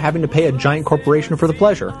read, or having to pay a giant corporation for the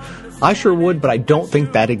pleasure? I sure would, but I don't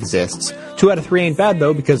think that exists. 2 out of 3 ain't bad,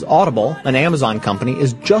 though, because Audible, an Amazon company,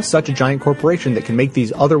 is just such a giant corporation that can make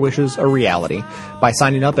these other wishes a reality. By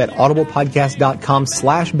signing up at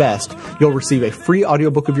audiblepodcast.com/best, you'll receive a free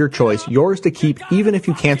audiobook of your choice, yours to keep even if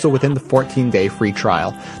you cancel within the 14-day free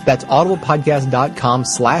trial. That's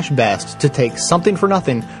audiblepodcast.com/best to take something for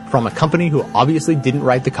nothing from a company who obviously didn't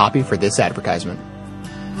write the copy for this advertisement.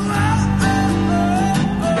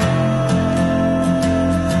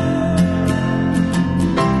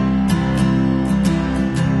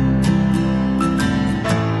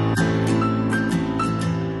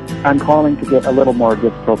 I'm calling to get a little more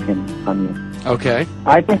dystopian from you. Okay.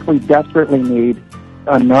 I think we desperately need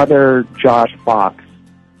another Josh Fox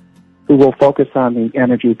who will focus on the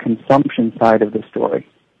energy consumption side of the story.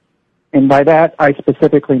 And by that, I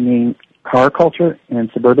specifically mean car culture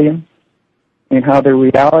and suburbia, and how the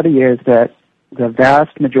reality is that the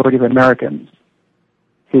vast majority of Americans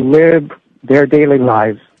who live their daily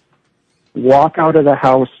lives walk out of the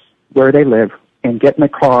house where they live and get in a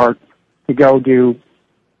car to go do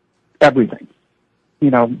everything.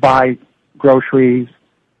 Buy groceries,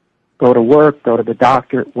 go to work, go to the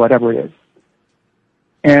doctor, whatever it is.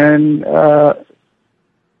 And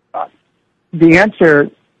the answer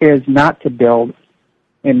is not to build,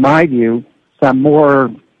 in my view, some more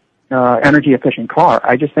energy-efficient car.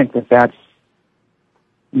 I just think that that's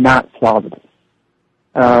not plausible.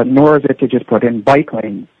 Nor is it to just put in bike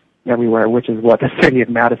lanes everywhere, which is what the city of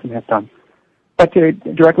Madison has done. But to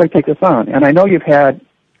directly take this on. And I know you've had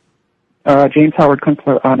James Howard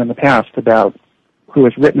Kunstler on in the past who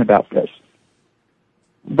has written about this.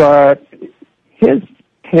 But his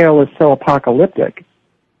tale is so apocalyptic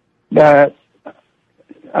that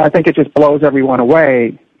I think it just blows everyone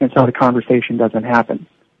away, and so the conversation doesn't happen.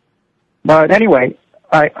 But anyway,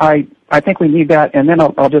 I think we need that, and then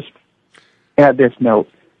I'll just add this note.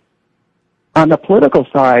 On the political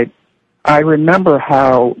side, I remember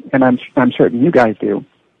how, and I'm certain you guys do,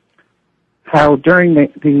 how during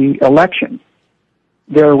the election,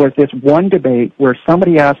 there was this one debate where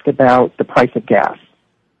somebody asked about the price of gas,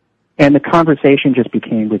 and the conversation just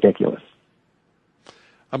became ridiculous.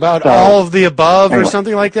 About all of the above or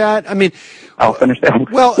something like that? I mean, I'll finish that.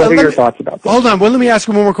 Well, what are your thoughts about this? Hold on. Well, let me ask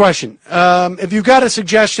you one more question. If you've got a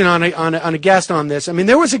suggestion on a guest on this, I mean,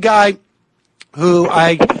 there was a guy who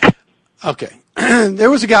there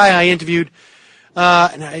was a guy I interviewed,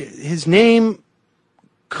 his name,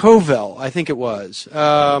 Covell, I think it was.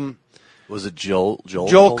 Was it Joel?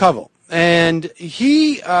 Joel Covell. And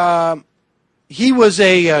he was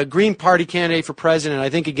a Green Party candidate for president, I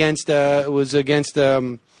think against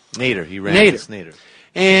Nader. He ran against Nader.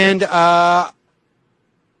 And I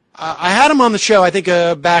had him on the show, I think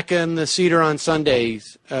back in the Cedar on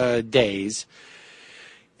Sundays days.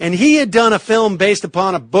 And he had done a film based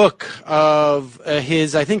upon a book of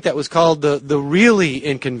his, I think that was called The Really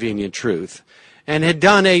Inconvenient Truth, and had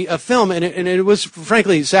done a film, and it was,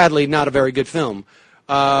 frankly, sadly, not a very good film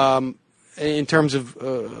in terms of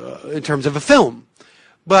a film.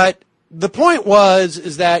 But the point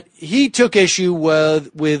is that he took issue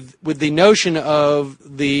with the notion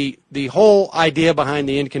of the whole idea behind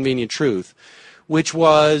The Inconvenient Truth, which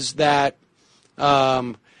was that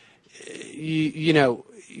you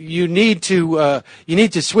need to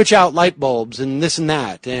switch out light bulbs and this and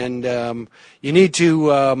that, and you need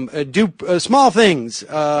to do small things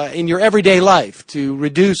in your everyday life to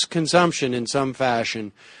reduce consumption in some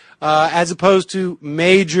fashion, as opposed to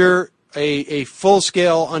a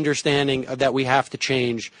full-scale understanding of that we have to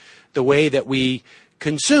change the way that we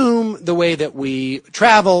consume, the way that we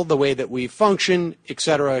travel, the way that we function, et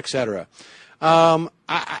cetera, et cetera. And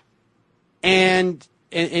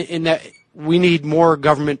that we need more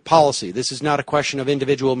government policy. This is not a question of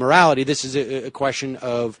individual morality. This is a question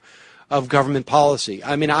of government policy.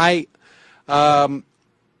 I mean, and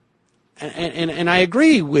I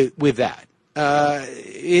agree with that.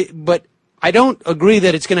 But I don't agree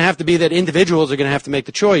that it's going to have to be that individuals are going to have to make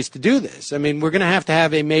the choice to do this. I mean, we're going to have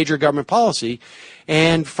a major government policy.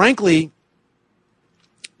 And frankly,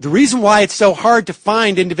 the reason why it's so hard to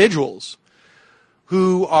find individuals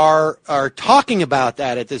who are talking about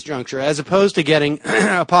that at this juncture, as opposed to getting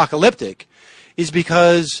apocalyptic, is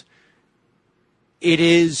because it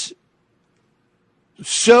is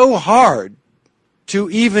so hard to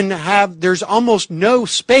even there's almost no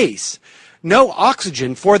space, no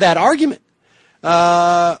oxygen for that argument,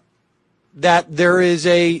 that there is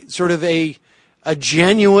a sort of a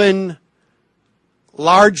genuine,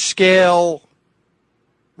 large-scale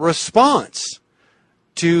response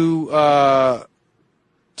to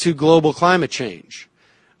global climate change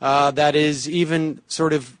that is even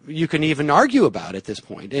sort of, you can even argue about at this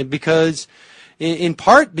point. And in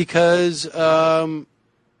part because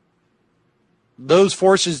those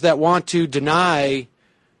forces that want to deny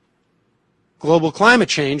global climate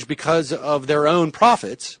change because of their own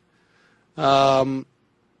profits are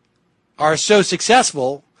so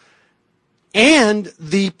successful, and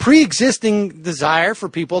the pre-existing desire for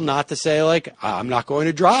people not to say, like, I'm not going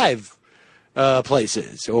to drive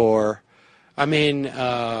places, or, I mean,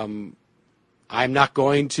 I'm not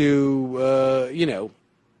going to,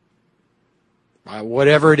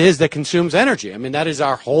 whatever it is that consumes energy. I mean, that is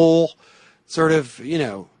our whole sort of,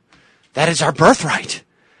 that is our birthright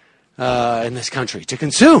in this country, to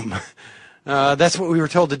consume. That's what we were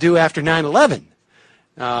told to do after 9/11.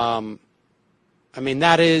 I mean,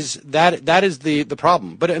 that is the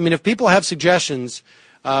problem. But, I mean, if people have suggestions,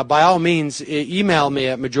 by all means, email me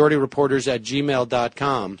at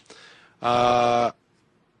majorityreporters@gmail.com.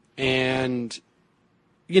 And,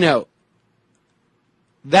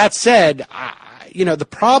 that said, the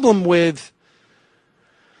problem with,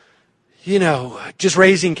 just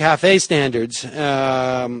raising cafe standards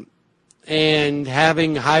and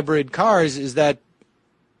having hybrid cars is that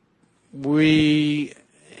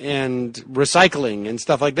and recycling and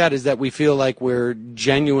stuff like that, is that we feel like we're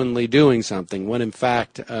genuinely doing something, when in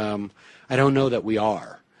fact, I don't know that we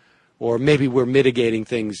are. Or maybe we're mitigating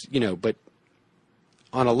things, but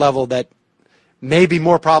on a level that may be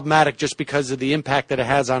more problematic just because of the impact that it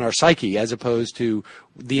has on our psyche, as opposed to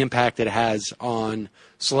the impact that it has on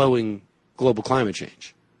slowing global climate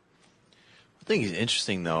change. I think it's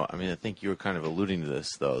interesting, though. I mean, I think you were kind of alluding to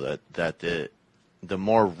this, though, that the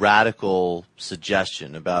more radical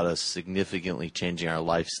suggestion about us significantly changing our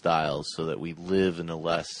lifestyles so that we live in a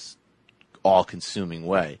less all-consuming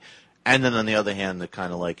way. And then on the other hand, the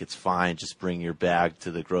kind of like, it's fine, just bring your bag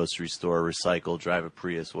to the grocery store, recycle, drive a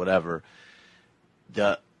Prius, whatever.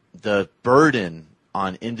 The burden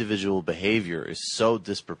on individual behavior is so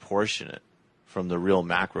disproportionate from the real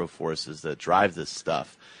macro forces that drive this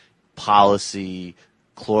stuff. Policy,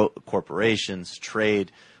 corporations,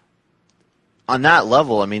 trade. On that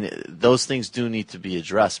level, I mean, those things do need to be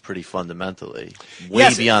addressed pretty fundamentally, way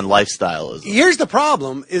beyond lifestyleism. Here's the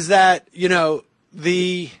problem, is that,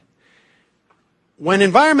 when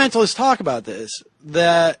environmentalists talk about this,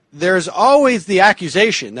 that there's always the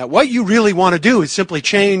accusation that what you really want to do is simply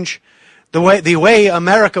change the way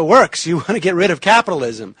America works. You want to get rid of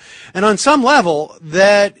capitalism. And on some level,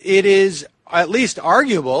 that it is at least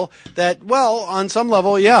arguable that, well, on some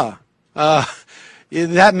level,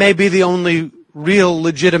 that may be the only real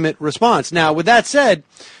legitimate response. Now, with that said,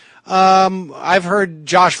 I've heard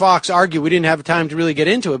Josh Fox argue, we didn't have time to really get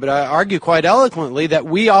into it, but I argue quite eloquently that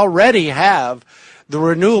we already have the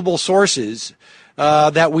renewable sources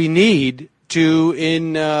that we need to,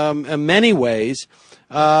 in many ways,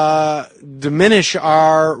 diminish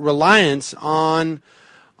our reliance on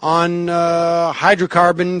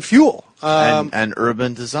hydrocarbon fuel. And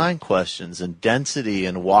urban design questions and density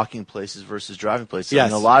and walking places versus driving places. Yes. I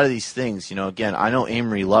mean, a lot of these things, again, I know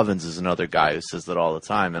Amory Lovins is another guy who says that all the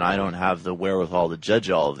time, and I don't have the wherewithal to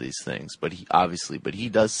judge all of these things, but he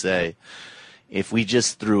does say if we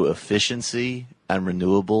just through efficiency and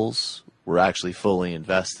renewables were actually fully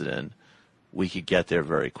invested in, we could get there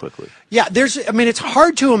very quickly. Yeah, it's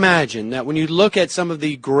hard to imagine that when you look at some of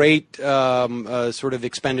the great sort of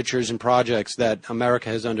expenditures and projects that America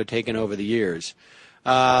has undertaken over the years,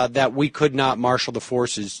 that we could not marshal the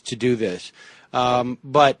forces to do this.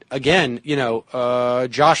 But again,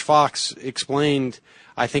 Josh Fox explained,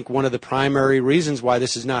 I think, one of the primary reasons why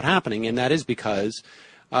this is not happening, and that is because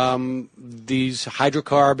these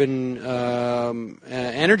hydrocarbon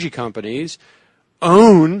energy companies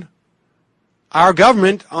own our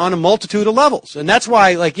government on a multitude of levels. And that's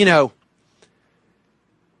why, that's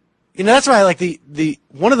why, the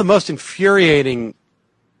one of the most infuriating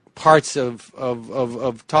parts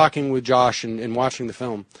of talking with Josh and watching the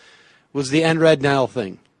film was the Ed Rendell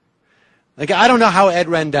thing. I don't know how Ed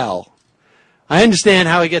Rendell, I understand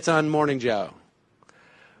how he gets on Morning Joe,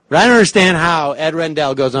 but I don't understand how Ed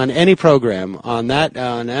Rendell goes on any program on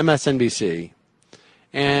MSNBC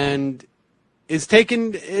and is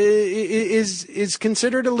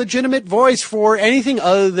considered a legitimate voice for anything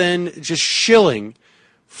other than just shilling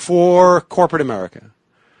for corporate America.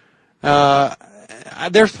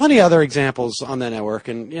 There's plenty of other examples on the network,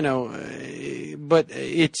 and but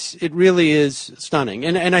it really is stunning.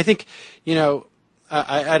 And I think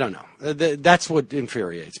I don't know. That's what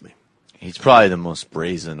infuriates me. He's probably the most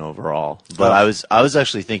brazen overall. But I was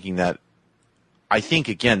actually thinking that. I think,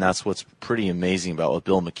 again, that's what's pretty amazing about what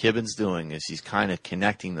Bill McKibben's doing is he's kind of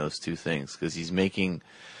connecting those two things because he's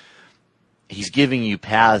giving you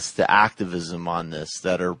paths to activism on this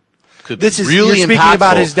that could be really you're speaking impactful.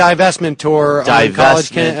 About his divestment tour on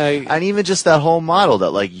college and even just that whole model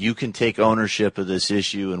that you can take ownership of this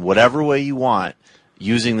issue in whatever way you want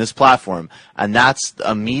using this platform, and that's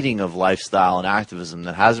a meeting of lifestyle and activism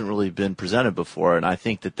that hasn't really been presented before, and I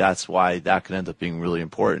think that's why that could end up being really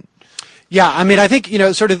important. Yeah, I think,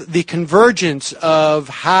 sort of the convergence of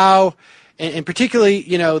how, and particularly,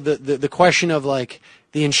 the question of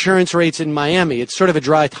the insurance rates in Miami. It's sort of a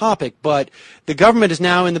dry topic, but the government is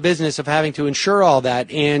now in the business of having to insure all that,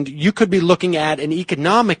 and you could be looking at an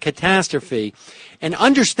economic catastrophe and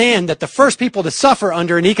understand that the first people to suffer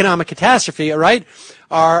under an economic catastrophe,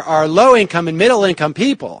 are low-income and middle-income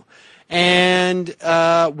people. And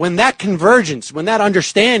when that convergence, when that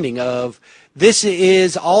understanding of this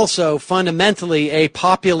is also fundamentally a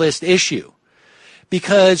populist issue,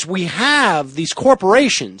 because we have these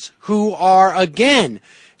corporations who are, again,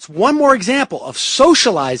 it's one more example of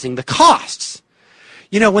socializing the costs.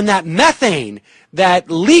 When that methane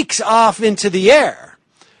that leaks off into the air,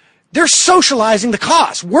 they're socializing the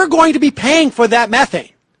costs. We're going to be paying for that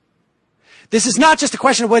methane. This is not just a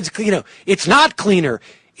question of what's, it's not cleaner.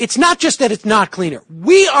 It's not just that it's not cleaner.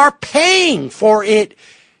 We are paying for it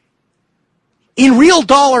in real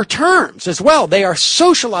dollar terms as well. They are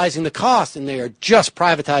socializing the cost, and they are just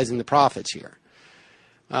privatizing the profits here.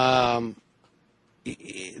 That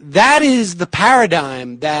is the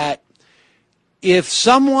paradigm that if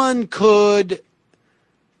someone could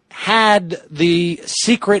had the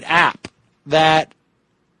secret app that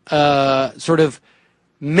sort of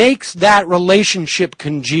makes that relationship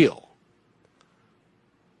congeal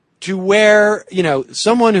to where,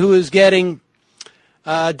 someone who is getting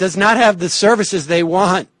does not have the services they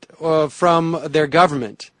want from their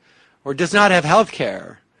government, or does not have health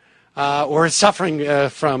care, or is suffering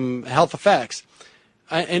from health effects,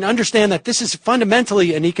 and understand that this is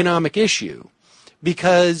fundamentally an economic issue,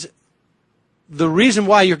 because the reason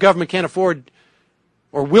why your government can't afford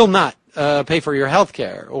or will not pay for your health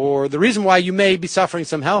care, or the reason why you may be suffering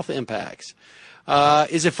some health impacts,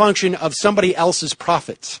 is a function of somebody else's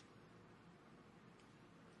profits.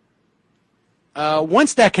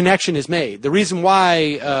 Once that connection is made, the reason why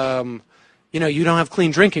you don't have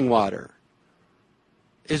clean drinking water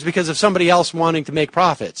is because of somebody else wanting to make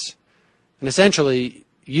profits, and essentially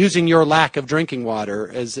using your lack of drinking water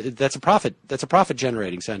as that's a profit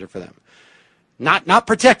generating center for them. Not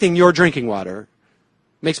protecting your drinking water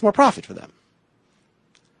makes more profit for them.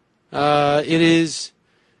 It is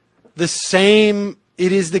the same.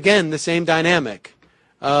 It is again the same dynamic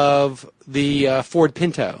of the Ford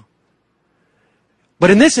Pinto. But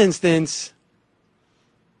in this instance,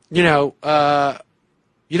 you don't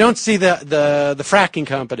see the fracking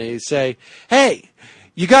companies say, "Hey,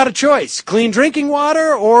 you got a choice: clean drinking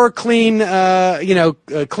water or clean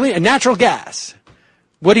natural gas.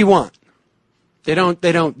 What do you want?" They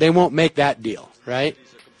won't make that deal, right?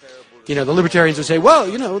 The libertarians will say, "Well,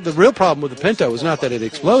 the real problem with the Pinto is not that it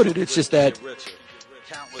exploded; it's just that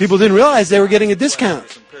people didn't realize they were getting a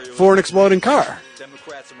discount for an exploding car."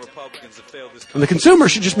 And the consumer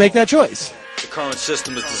should just make that choice. The current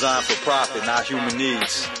system is designed for profit, not human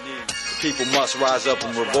needs. The people must rise up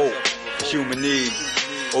and revolt for human need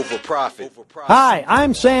over profit. Hi,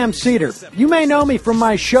 I'm Sam Cedar. You may know me from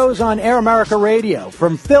my shows on Air America Radio,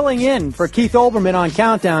 from filling in for Keith Olbermann on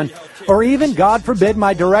Countdown, or even, God forbid,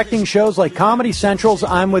 my directing shows like Comedy Central's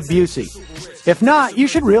I'm with Busey. If not, you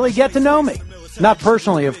should really get to know me. Not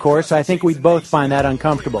personally, of course. I think we'd both find that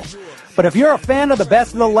uncomfortable. But if you're a fan of the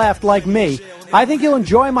best of the left like me, I think you'll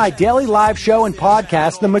enjoy my daily live show and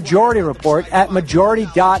podcast, The Majority Report, at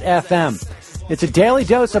majority.fm. It's a daily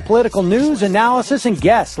dose of political news, analysis, and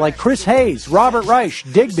guests like Chris Hayes, Robert Reich,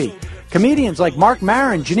 Digby, comedians like Mark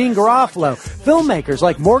Maron, Janine Garofalo, filmmakers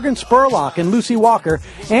like Morgan Spurlock and Lucy Walker,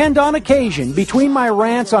 and on occasion, between my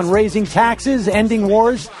rants on raising taxes, ending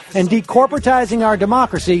wars, and decorporatizing our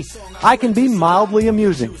democracy, I can be mildly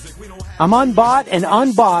amusing. I'm unbought and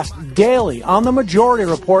unbossed daily on The Majority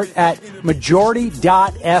Report at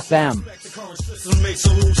majority.fm. Make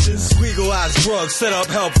solutions, legalize drugs, set up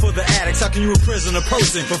help for the addicts. How can you imprison a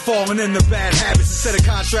person for falling into bad habits? Instead of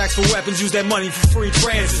contracts for weapons, use that money for free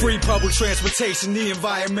transit, free public transportation, the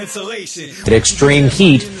environmentalation. Extreme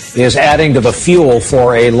heat is adding to the fuel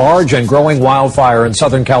for a large and growing wildfire in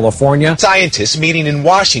Southern California. Scientists meeting in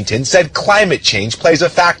Washington said climate change plays a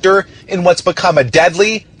factor in what's become a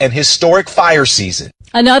deadly and historic fire season.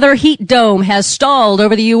 Another heat dome has stalled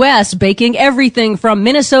over the U.S., baking everything from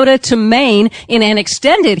Minnesota to Maine in an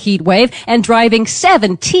extended heat wave and driving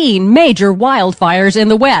 17 major wildfires in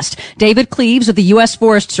the West. David Cleaves of the U.S.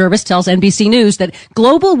 Forest Service tells NBC News that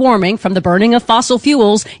global warming from the burning of fossil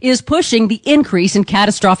fuels is pushing the increase in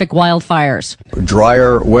catastrophic wildfires.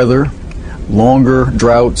 Drier weather, longer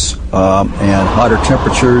droughts, and hotter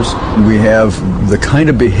temperatures. We have the kind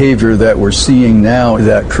of behavior that we're seeing now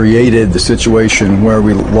that created the situation where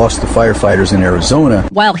we lost the firefighters in Arizona.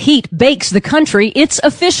 While heat bakes the country, it's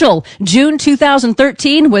official. June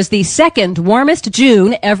 2013 was the second warmest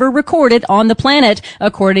June ever recorded on the planet,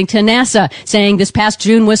 according to NASA, saying this past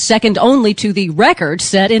June was second only to the record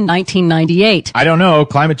set in 1998. I don't know.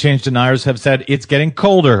 Climate change deniers have said it's getting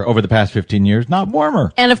colder over the past 15 years, not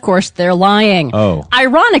warmer. And of course, they're lying. Oh.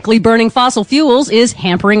 Ironically, burning fossil fuels is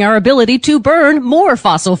hampering our ability to burn more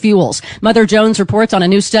fossil fuels. Mother Jones reports on a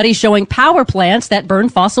new study showing power plants that burn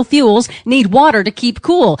fossil fuels need water to keep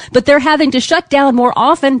cool, but they're having to shut down more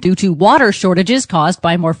often due to water shortages caused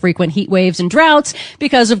by more frequent heat waves and droughts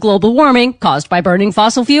because of global warming caused by burning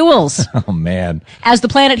fossil fuels. Oh, man. As the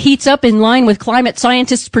planet heats up in line with climate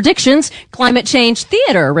scientists' predictions, climate change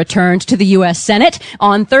theater returned to the U.S. Senate.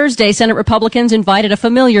 On Thursday, Senate Republicans invited a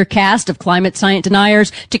familiar cast of climate science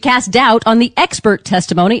deniers to cast doubt on the expert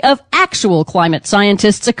testimony of actual climate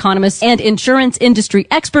scientists, economists, and insurance industry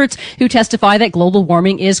experts who testify that global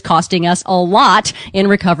warming is costing us a lot in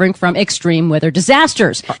recovering from extreme weather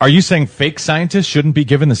disasters. Are you saying fake scientists shouldn't be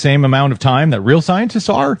given the same amount of time that real scientists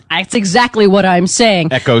are? That's exactly what I'm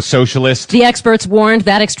saying. Eco-socialist. The experts warned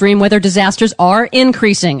that extreme weather disasters are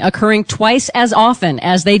increasing, occurring twice as often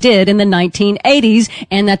as they did in the 1980s,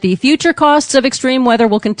 and that the future costs of extreme weather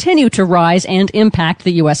will continue to rise and impact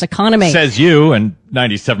the U.S. economy. Says you and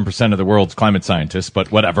 97% of the world's climate scientists,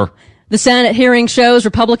 but whatever. The Senate hearing shows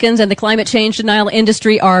Republicans and the climate change denial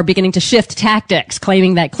industry are beginning to shift tactics,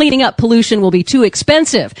 claiming that cleaning up pollution will be too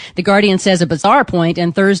expensive. The Guardian says a bizarre point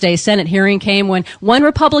in Thursday's Senate hearing came when one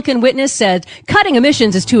Republican witness said cutting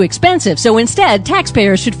emissions is too expensive, so instead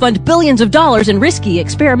taxpayers should fund billions of dollars in risky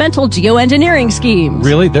experimental geoengineering schemes.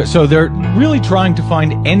 Really? So they're really trying to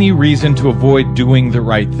find any reason to avoid doing the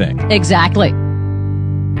right thing. Exactly.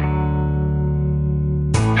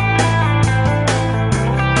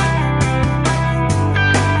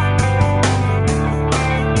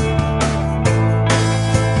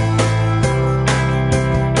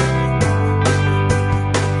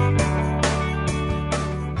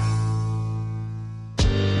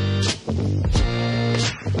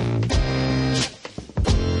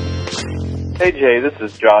 Hey Jay, this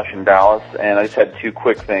is Josh in Dallas, and I just had two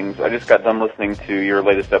quick things. I just got done listening to your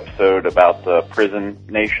latest episode about the prison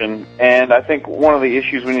nation, and I think one of the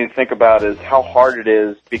issues we need to think about is how hard it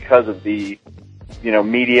is because of the,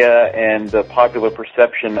 media and the popular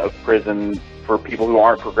perception of prison for people who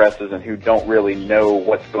aren't progressives and who don't really know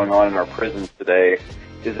what's going on in our prisons today.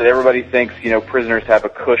 Is that everybody thinks, prisoners have a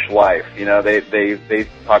cush life. They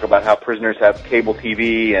talk about how prisoners have cable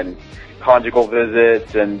TV and conjugal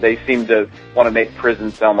visits, and they seem to want to make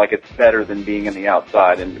prison sound like it's better than being in the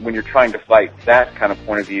outside. And when you're trying to fight that kind of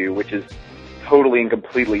point of view, which is totally and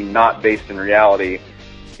completely not based in reality,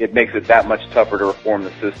 it makes it that much tougher to reform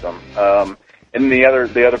the system. And the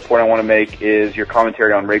other point I want to make is your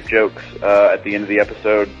commentary on rape jokes at the end of the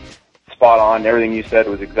episode. Spot on. Everything you said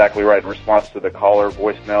was exactly right in response to the caller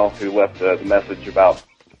voicemail who left the message about,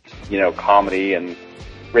 comedy and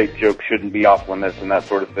rape jokes shouldn't be off limits and that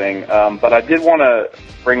sort of thing. But I did want to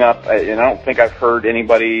bring up, and I don't think I've heard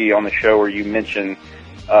anybody on the show where you mention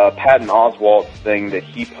Patton Oswalt's thing that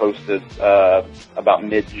he posted about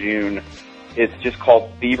mid-June. It's just called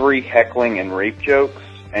Thievery, Heckling, and Rape Jokes,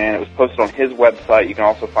 and it was posted on his website. You can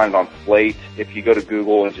also find it on Slate. If you go to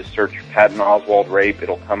Google and just search Patton Oswalt rape,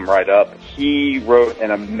 it'll come right up. He wrote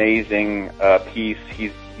an amazing piece.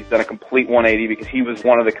 He's done a complete 180 because he was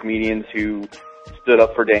one of the comedians who stood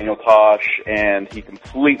up for Daniel Tosh, and he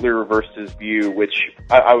completely reversed his view, which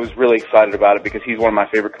I was really excited about it because he's one of my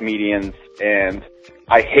favorite comedians, and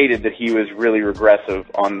I hated that he was really regressive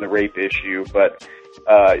on the rape issue. But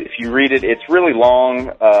if you read it, it's really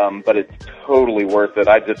long, but it's totally worth it.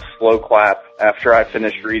 I just slow clap after I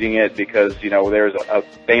finished reading it because, there's a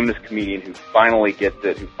famous comedian who finally gets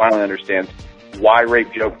it, who finally understands why rape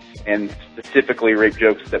jokes, and specifically rape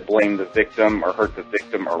jokes that blame the victim or hurt the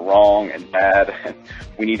victim, are wrong and bad, and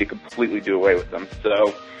we need to completely do away with them.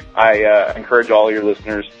 So I encourage all your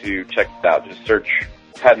listeners to check it out. Just search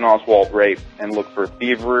Patton Oswalt rape and look for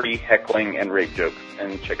thievery, heckling, and rape jokes,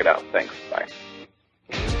 and check it out. Thanks. Bye.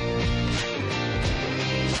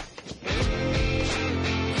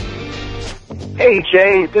 Hey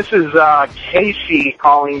Jay, this is Casey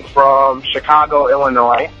calling from Chicago,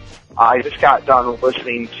 Illinois. I just got done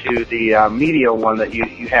listening to the media one that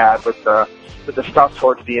you had with the stuff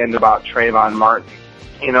towards the end about Trayvon Martin,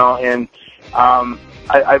 and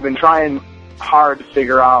I've been trying hard to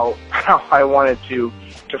figure out how I wanted to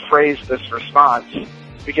phrase this response,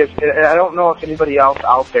 because I don't know if anybody else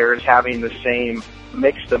out there is having the same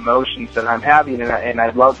mixed emotions that I'm having, and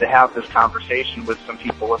I'd love to have this conversation with some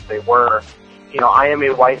people if they were. I am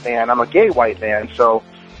a white man. I'm a gay white man, so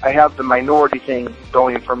I have the minority thing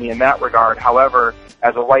going for me in that regard. However,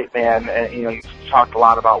 as a white man, you talked a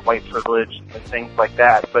lot about white privilege and things like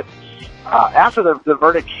that. But after the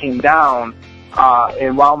verdict came down,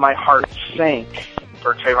 and while my heart sank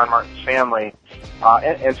for Trayvon Martin's family,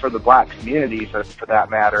 and for the black communities, for that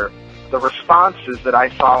matter, the responses that I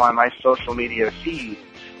saw on my social media feed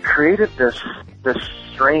created this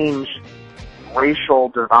strange racial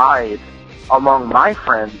divide among my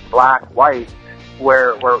friends, black, white,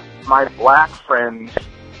 where my black friends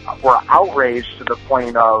were outraged to the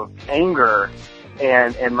point of anger,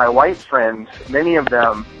 and my white friends, many of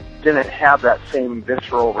them didn't have that same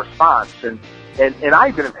visceral response, and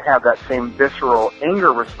I didn't have that same visceral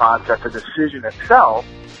anger response at the decision itself,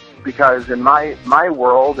 because in my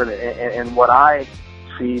world and what I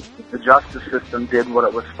see, the justice system did what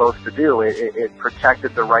it was supposed to do. It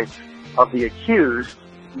protected the rights of the accused,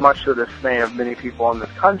 much to the dismay of many people in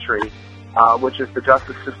this country, which is the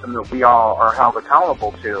justice system that we all are held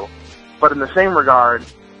accountable to. But in the same regard,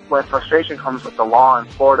 when frustration comes with the law in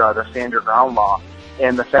Florida, the stand your ground law,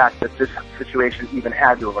 and the fact that this situation even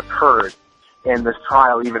had to have occurred, and this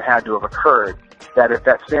trial even had to have occurred, that if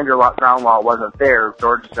that stand your ground law wasn't there,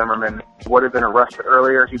 George Zimmerman would have been arrested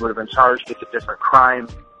earlier, he would have been charged with a different crime,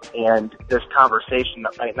 and this conversation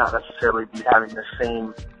that might not necessarily be having the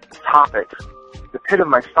same topics. The pit of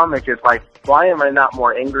my stomach is like, why am I not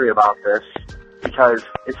more angry about this? Because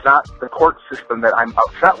it's not the court system that I'm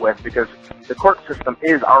upset with, because the court system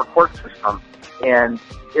is our court system. And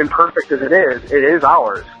imperfect as it is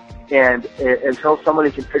ours. And until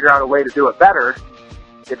somebody can figure out a way to do it better,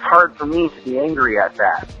 it's hard for me to be angry at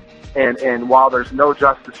that. And while there's no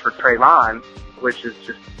justice for Trayvon, which is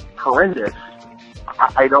just horrendous,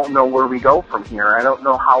 I don't know where we go from here. I don't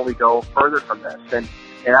know how we go further from this.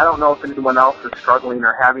 And I don't know if anyone else is struggling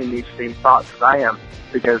or having these same thoughts as I am,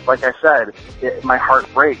 because, like I said, my heart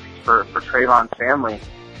breaks for Trayvon's family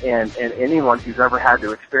and anyone who's ever had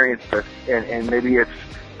to experience this. And maybe it's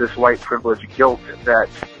this white privilege guilt that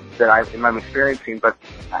I'm experiencing. But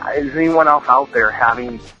is anyone else out there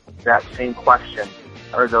having that same question?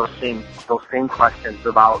 are those same questions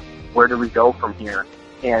about where do we go from here,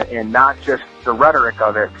 and not just the rhetoric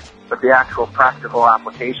of it, but the actual practical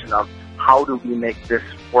application of how do we make this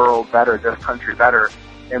world better, this country better,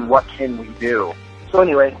 and what can we do. So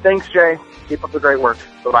anyway, thanks, Jay. Keep up the great work.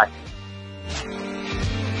 Bye-bye.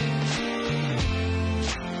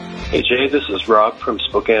 Hey, Jay, this is Rob from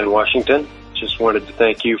Spokane, Washington. Just wanted to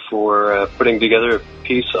thank you for putting together a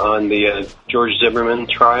piece on the George Zimmerman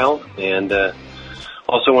trial, and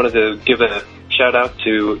also wanted to give a shout-out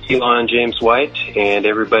to Elon James White and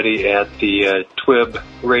everybody at the TWIB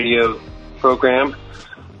radio program.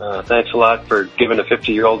 Thanks a lot for giving a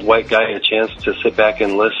 50-year-old white guy a chance to sit back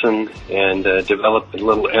and listen and develop a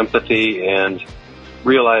little empathy and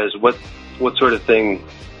realize what sort of thing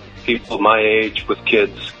people my age with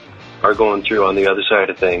kids are going through on the other side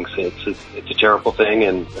of things. It's a terrible thing,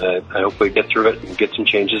 and I hope we get through it and get some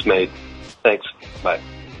changes made. Thanks. Bye.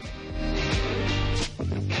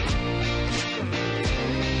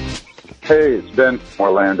 Hey, it's Ben from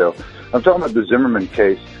Orlando. I'm talking about the Zimmerman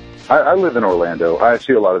case. I live in Orlando. I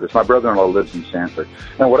see a lot of this. My brother-in-law lives in Sanford.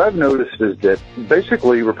 And what I've noticed is that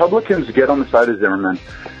basically Republicans get on the side of Zimmerman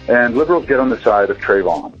and liberals get on the side of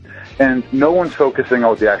Trayvon. And no one's focusing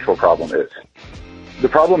on what the actual problem is. The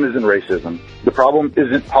problem isn't racism. The problem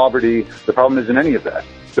isn't poverty. The problem isn't any of that.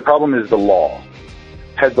 The problem is the law.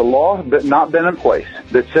 Had the law not been in place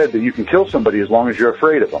that said that you can kill somebody as long as you're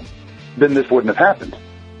afraid of them, then this wouldn't have happened.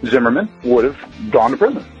 Zimmerman would have gone to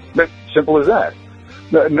prison. Simple as that.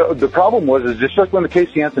 The problem is just like when the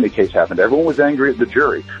Casey Anthony case happened, everyone was angry at the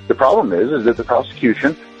jury. The problem is that the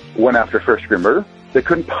prosecution went after first-degree murder. They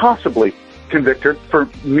couldn't possibly convict her for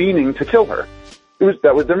meaning to kill her.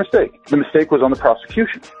 That was their mistake. The mistake was on the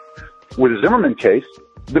prosecution. With the Zimmerman case,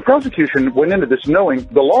 the prosecution went into this knowing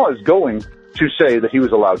the law is going to say that he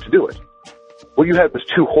was allowed to do it. What you had was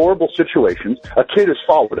two horrible situations. A kid is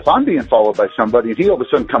followed. If I'm being followed by somebody and he all of a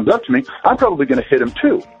sudden comes up to me, I'm probably going to hit him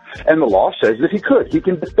too. And the law says that he could. He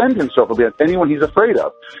can defend himself against anyone he's afraid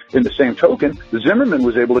of. In the same token, Zimmerman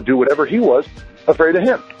was able to do whatever he was afraid of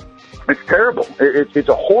him. It's terrible. It's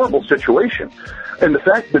a horrible situation. And the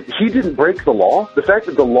fact that he didn't break the law, the fact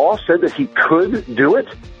that the law said that he could do it,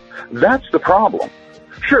 that's the problem.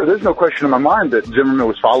 Sure, there's no question in my mind that Zimmerman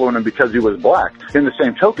was following him because he was black. In the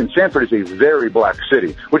same token, Sanford is a very black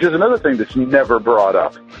city, which is another thing that's never brought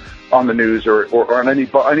up on the news or on any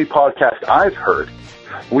podcast I've heard.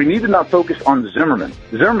 We need to not focus on Zimmerman.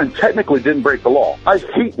 Zimmerman technically didn't break the law. I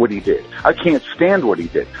hate what he did. I can't stand what he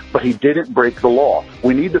did. But he didn't break the law.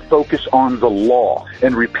 We need to focus on the law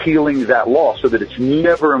and repealing that law so that it's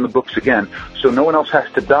never in the books again, so no one else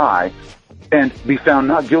has to die and be found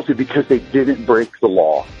not guilty because they didn't break the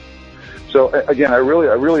law. So again, I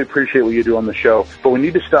really appreciate what you do on the show, but we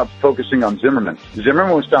need to stop focusing on Zimmerman.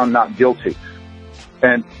 Zimmerman was found not guilty.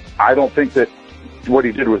 And I don't think that what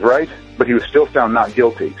he did was right, but he was still found not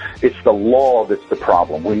guilty. It's the law that's the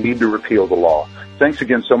problem. We need to repeal the law. Thanks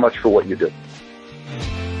again so much for what you do.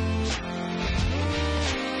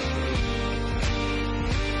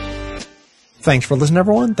 Thanks for listening,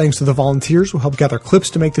 everyone. Thanks to the volunteers who help gather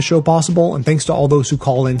clips to make the show possible, and thanks to all those who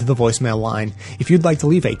call into the voicemail line. If you'd like to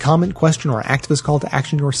leave a comment, question, or activist call to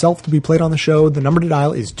action yourself to be played on the show, the number to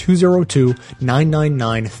dial is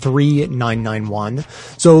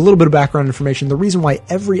 202-999-3991. So a little bit of background information. The reason why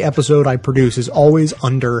every episode I produce is always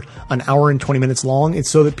under an hour and 20 minutes long is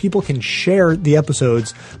so that people can share the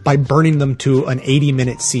episodes by burning them to an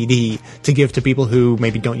 80-minute CD to give to people who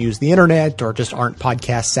maybe don't use the internet or just aren't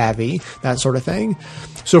podcast savvy, that sort of thing.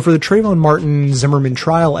 So for the Trayvon Martin Zimmerman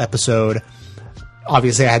trial episode,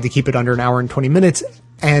 obviously I had to keep it under an hour and 20 minutes,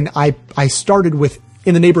 and I started with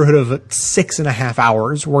in the neighborhood of 6.5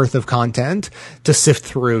 hours worth of content to sift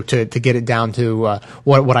through to get it down to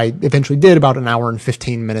what I eventually did, about an hour and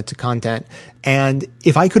 15 minutes of content. And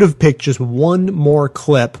if I could have picked just one more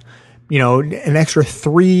clip, an extra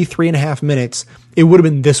 3.5 minutes, it would have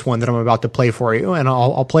been this one that I'm about to play for you. And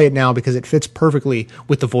I'll play it now because it fits perfectly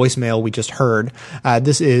with the voicemail we just heard.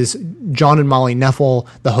 This is John and Molly Neffel,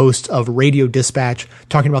 the hosts of Radio Dispatch,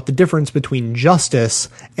 talking about the difference between justice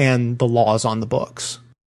and the laws on the books.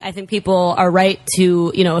 I think people are right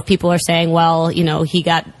to, if people are saying, well,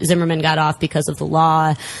 Zimmerman got off because of the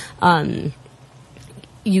law,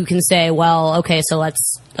 you can say, well, okay, so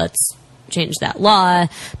let's change that law.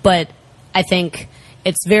 But I think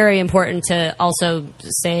it's very important to also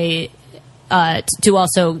say,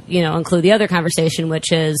 include the other conversation,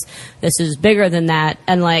 which is this is bigger than that.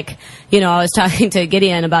 And I was talking to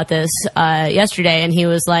Gideon about this yesterday, and he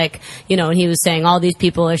was like, and he was saying all these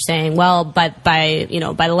people are saying, well, by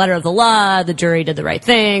the letter of the law, the jury did the right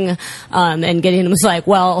thing. And Gideon was like,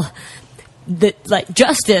 well,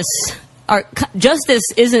 justice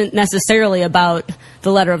isn't necessarily about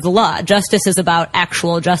the letter of the law. Justice is about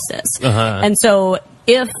actual justice. And so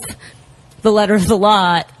if the letter of the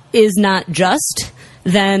law is not just,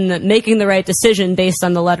 then making the right decision based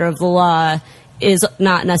on the letter of the law is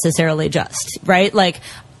not necessarily just, right? Like,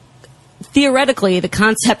 theoretically, the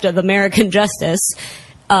concept of American justice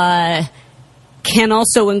can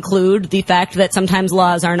also include the fact that sometimes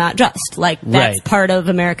laws are not just. Like, that's part of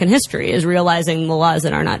American history, is realizing the laws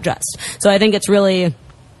that are not just. So I think it's really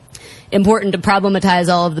important to problematize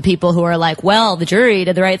all of the people who are like, well, the jury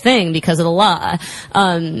did the right thing because of the law,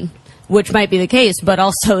 which might be the case, but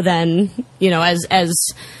also then,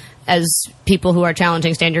 as people who are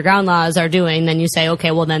challenging stand your ground laws are doing, then you say,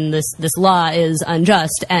 okay, well then this law is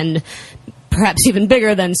unjust, and perhaps even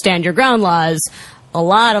bigger than stand your ground laws, a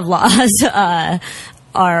lot of laws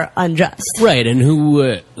are unjust. Right, and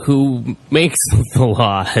who makes the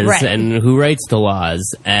laws, and who writes the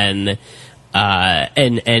laws, and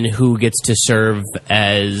who gets to serve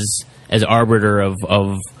as arbiter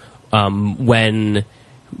of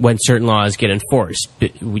when certain laws get enforced.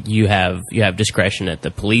 You have discretion at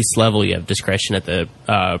the police level, you have discretion at the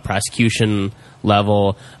prosecution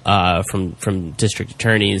level from district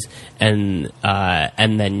attorneys, and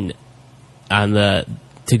then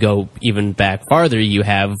to go even back farther, you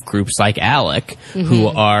have groups like ALEC, who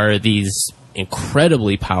are these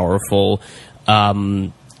incredibly powerful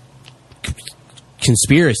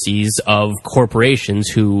conspiracies of corporations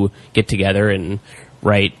who get together and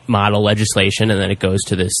write model legislation, and then it goes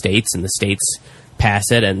to the states, and the states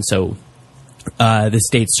pass it, and so the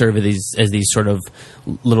states serve as these sort of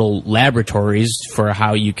little laboratories for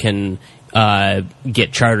how you can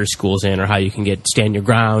get charter schools in, or how you can get stand your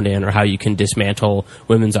ground in, or how you can dismantle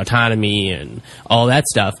women's autonomy and all that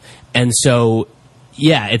stuff. And so,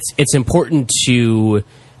 yeah, it's important to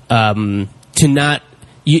not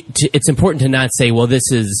say, well,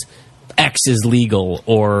 this is X is legal,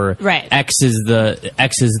 or X is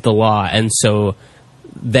the law, and so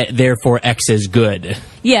therefore X is good.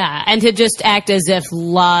 Yeah, and to just act as if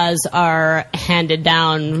laws are handed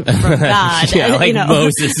down from God. Yeah, like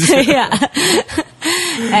Moses. Yeah.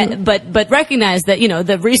 But recognize that,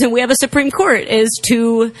 the reason we have a Supreme Court is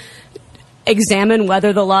to examine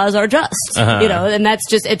whether the laws are just. And that's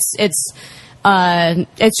just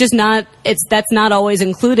that's not always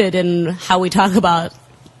included in how we talk about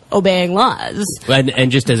obeying laws.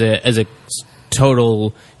 And just as a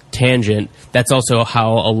total tangent, that's also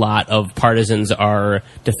how a lot of partisans are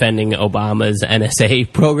defending Obama's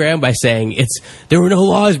NSA program, by saying there were no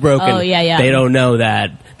laws broken. Oh, yeah. They don't know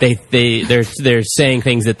that. They're saying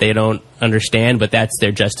things that they don't understand, but that's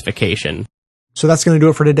their justification. So that's going to do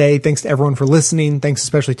it for today. Thanks to everyone for listening. Thanks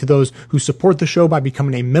especially to those who support the show by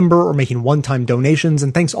becoming a member or making one-time donations.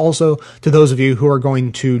 And thanks also to those of you who are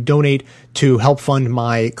going to donate to help fund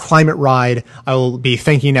my climate ride. I will be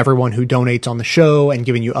thanking everyone who donates on the show and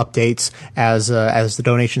giving you updates as the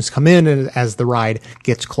donations come in and as the ride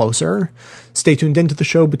gets closer. Stay tuned into the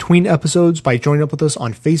show between episodes by joining up with us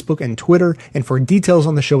on Facebook and Twitter. And for details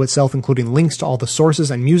on the show itself, including links to all the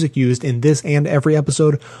sources and music used in this and every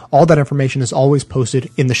episode, all that information is always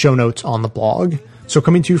posted in the show notes on the blog. So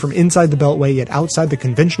coming to you from inside the Beltway, yet outside the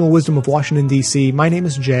conventional wisdom of Washington, D.C., my name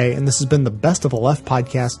is Jay, and this has been the Best of the Left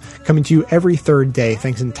podcast, coming to you every third day,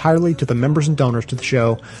 thanks entirely to the members and donors to the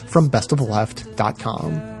show from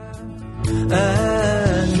bestoftheleft.com.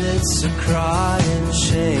 And it's a crying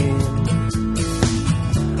shame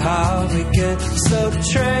how we get so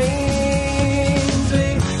trained.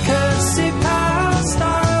 We can see past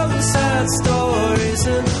our own sad stories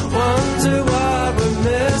and wonder what we're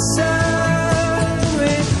missing.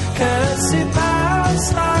 We can see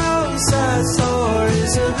past our own sad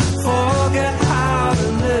stories and forget how to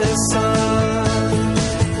listen.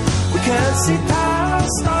 We can see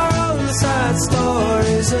past our own sad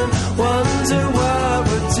stories and wonder what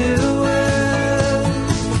we're doing.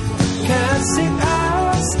 Can't see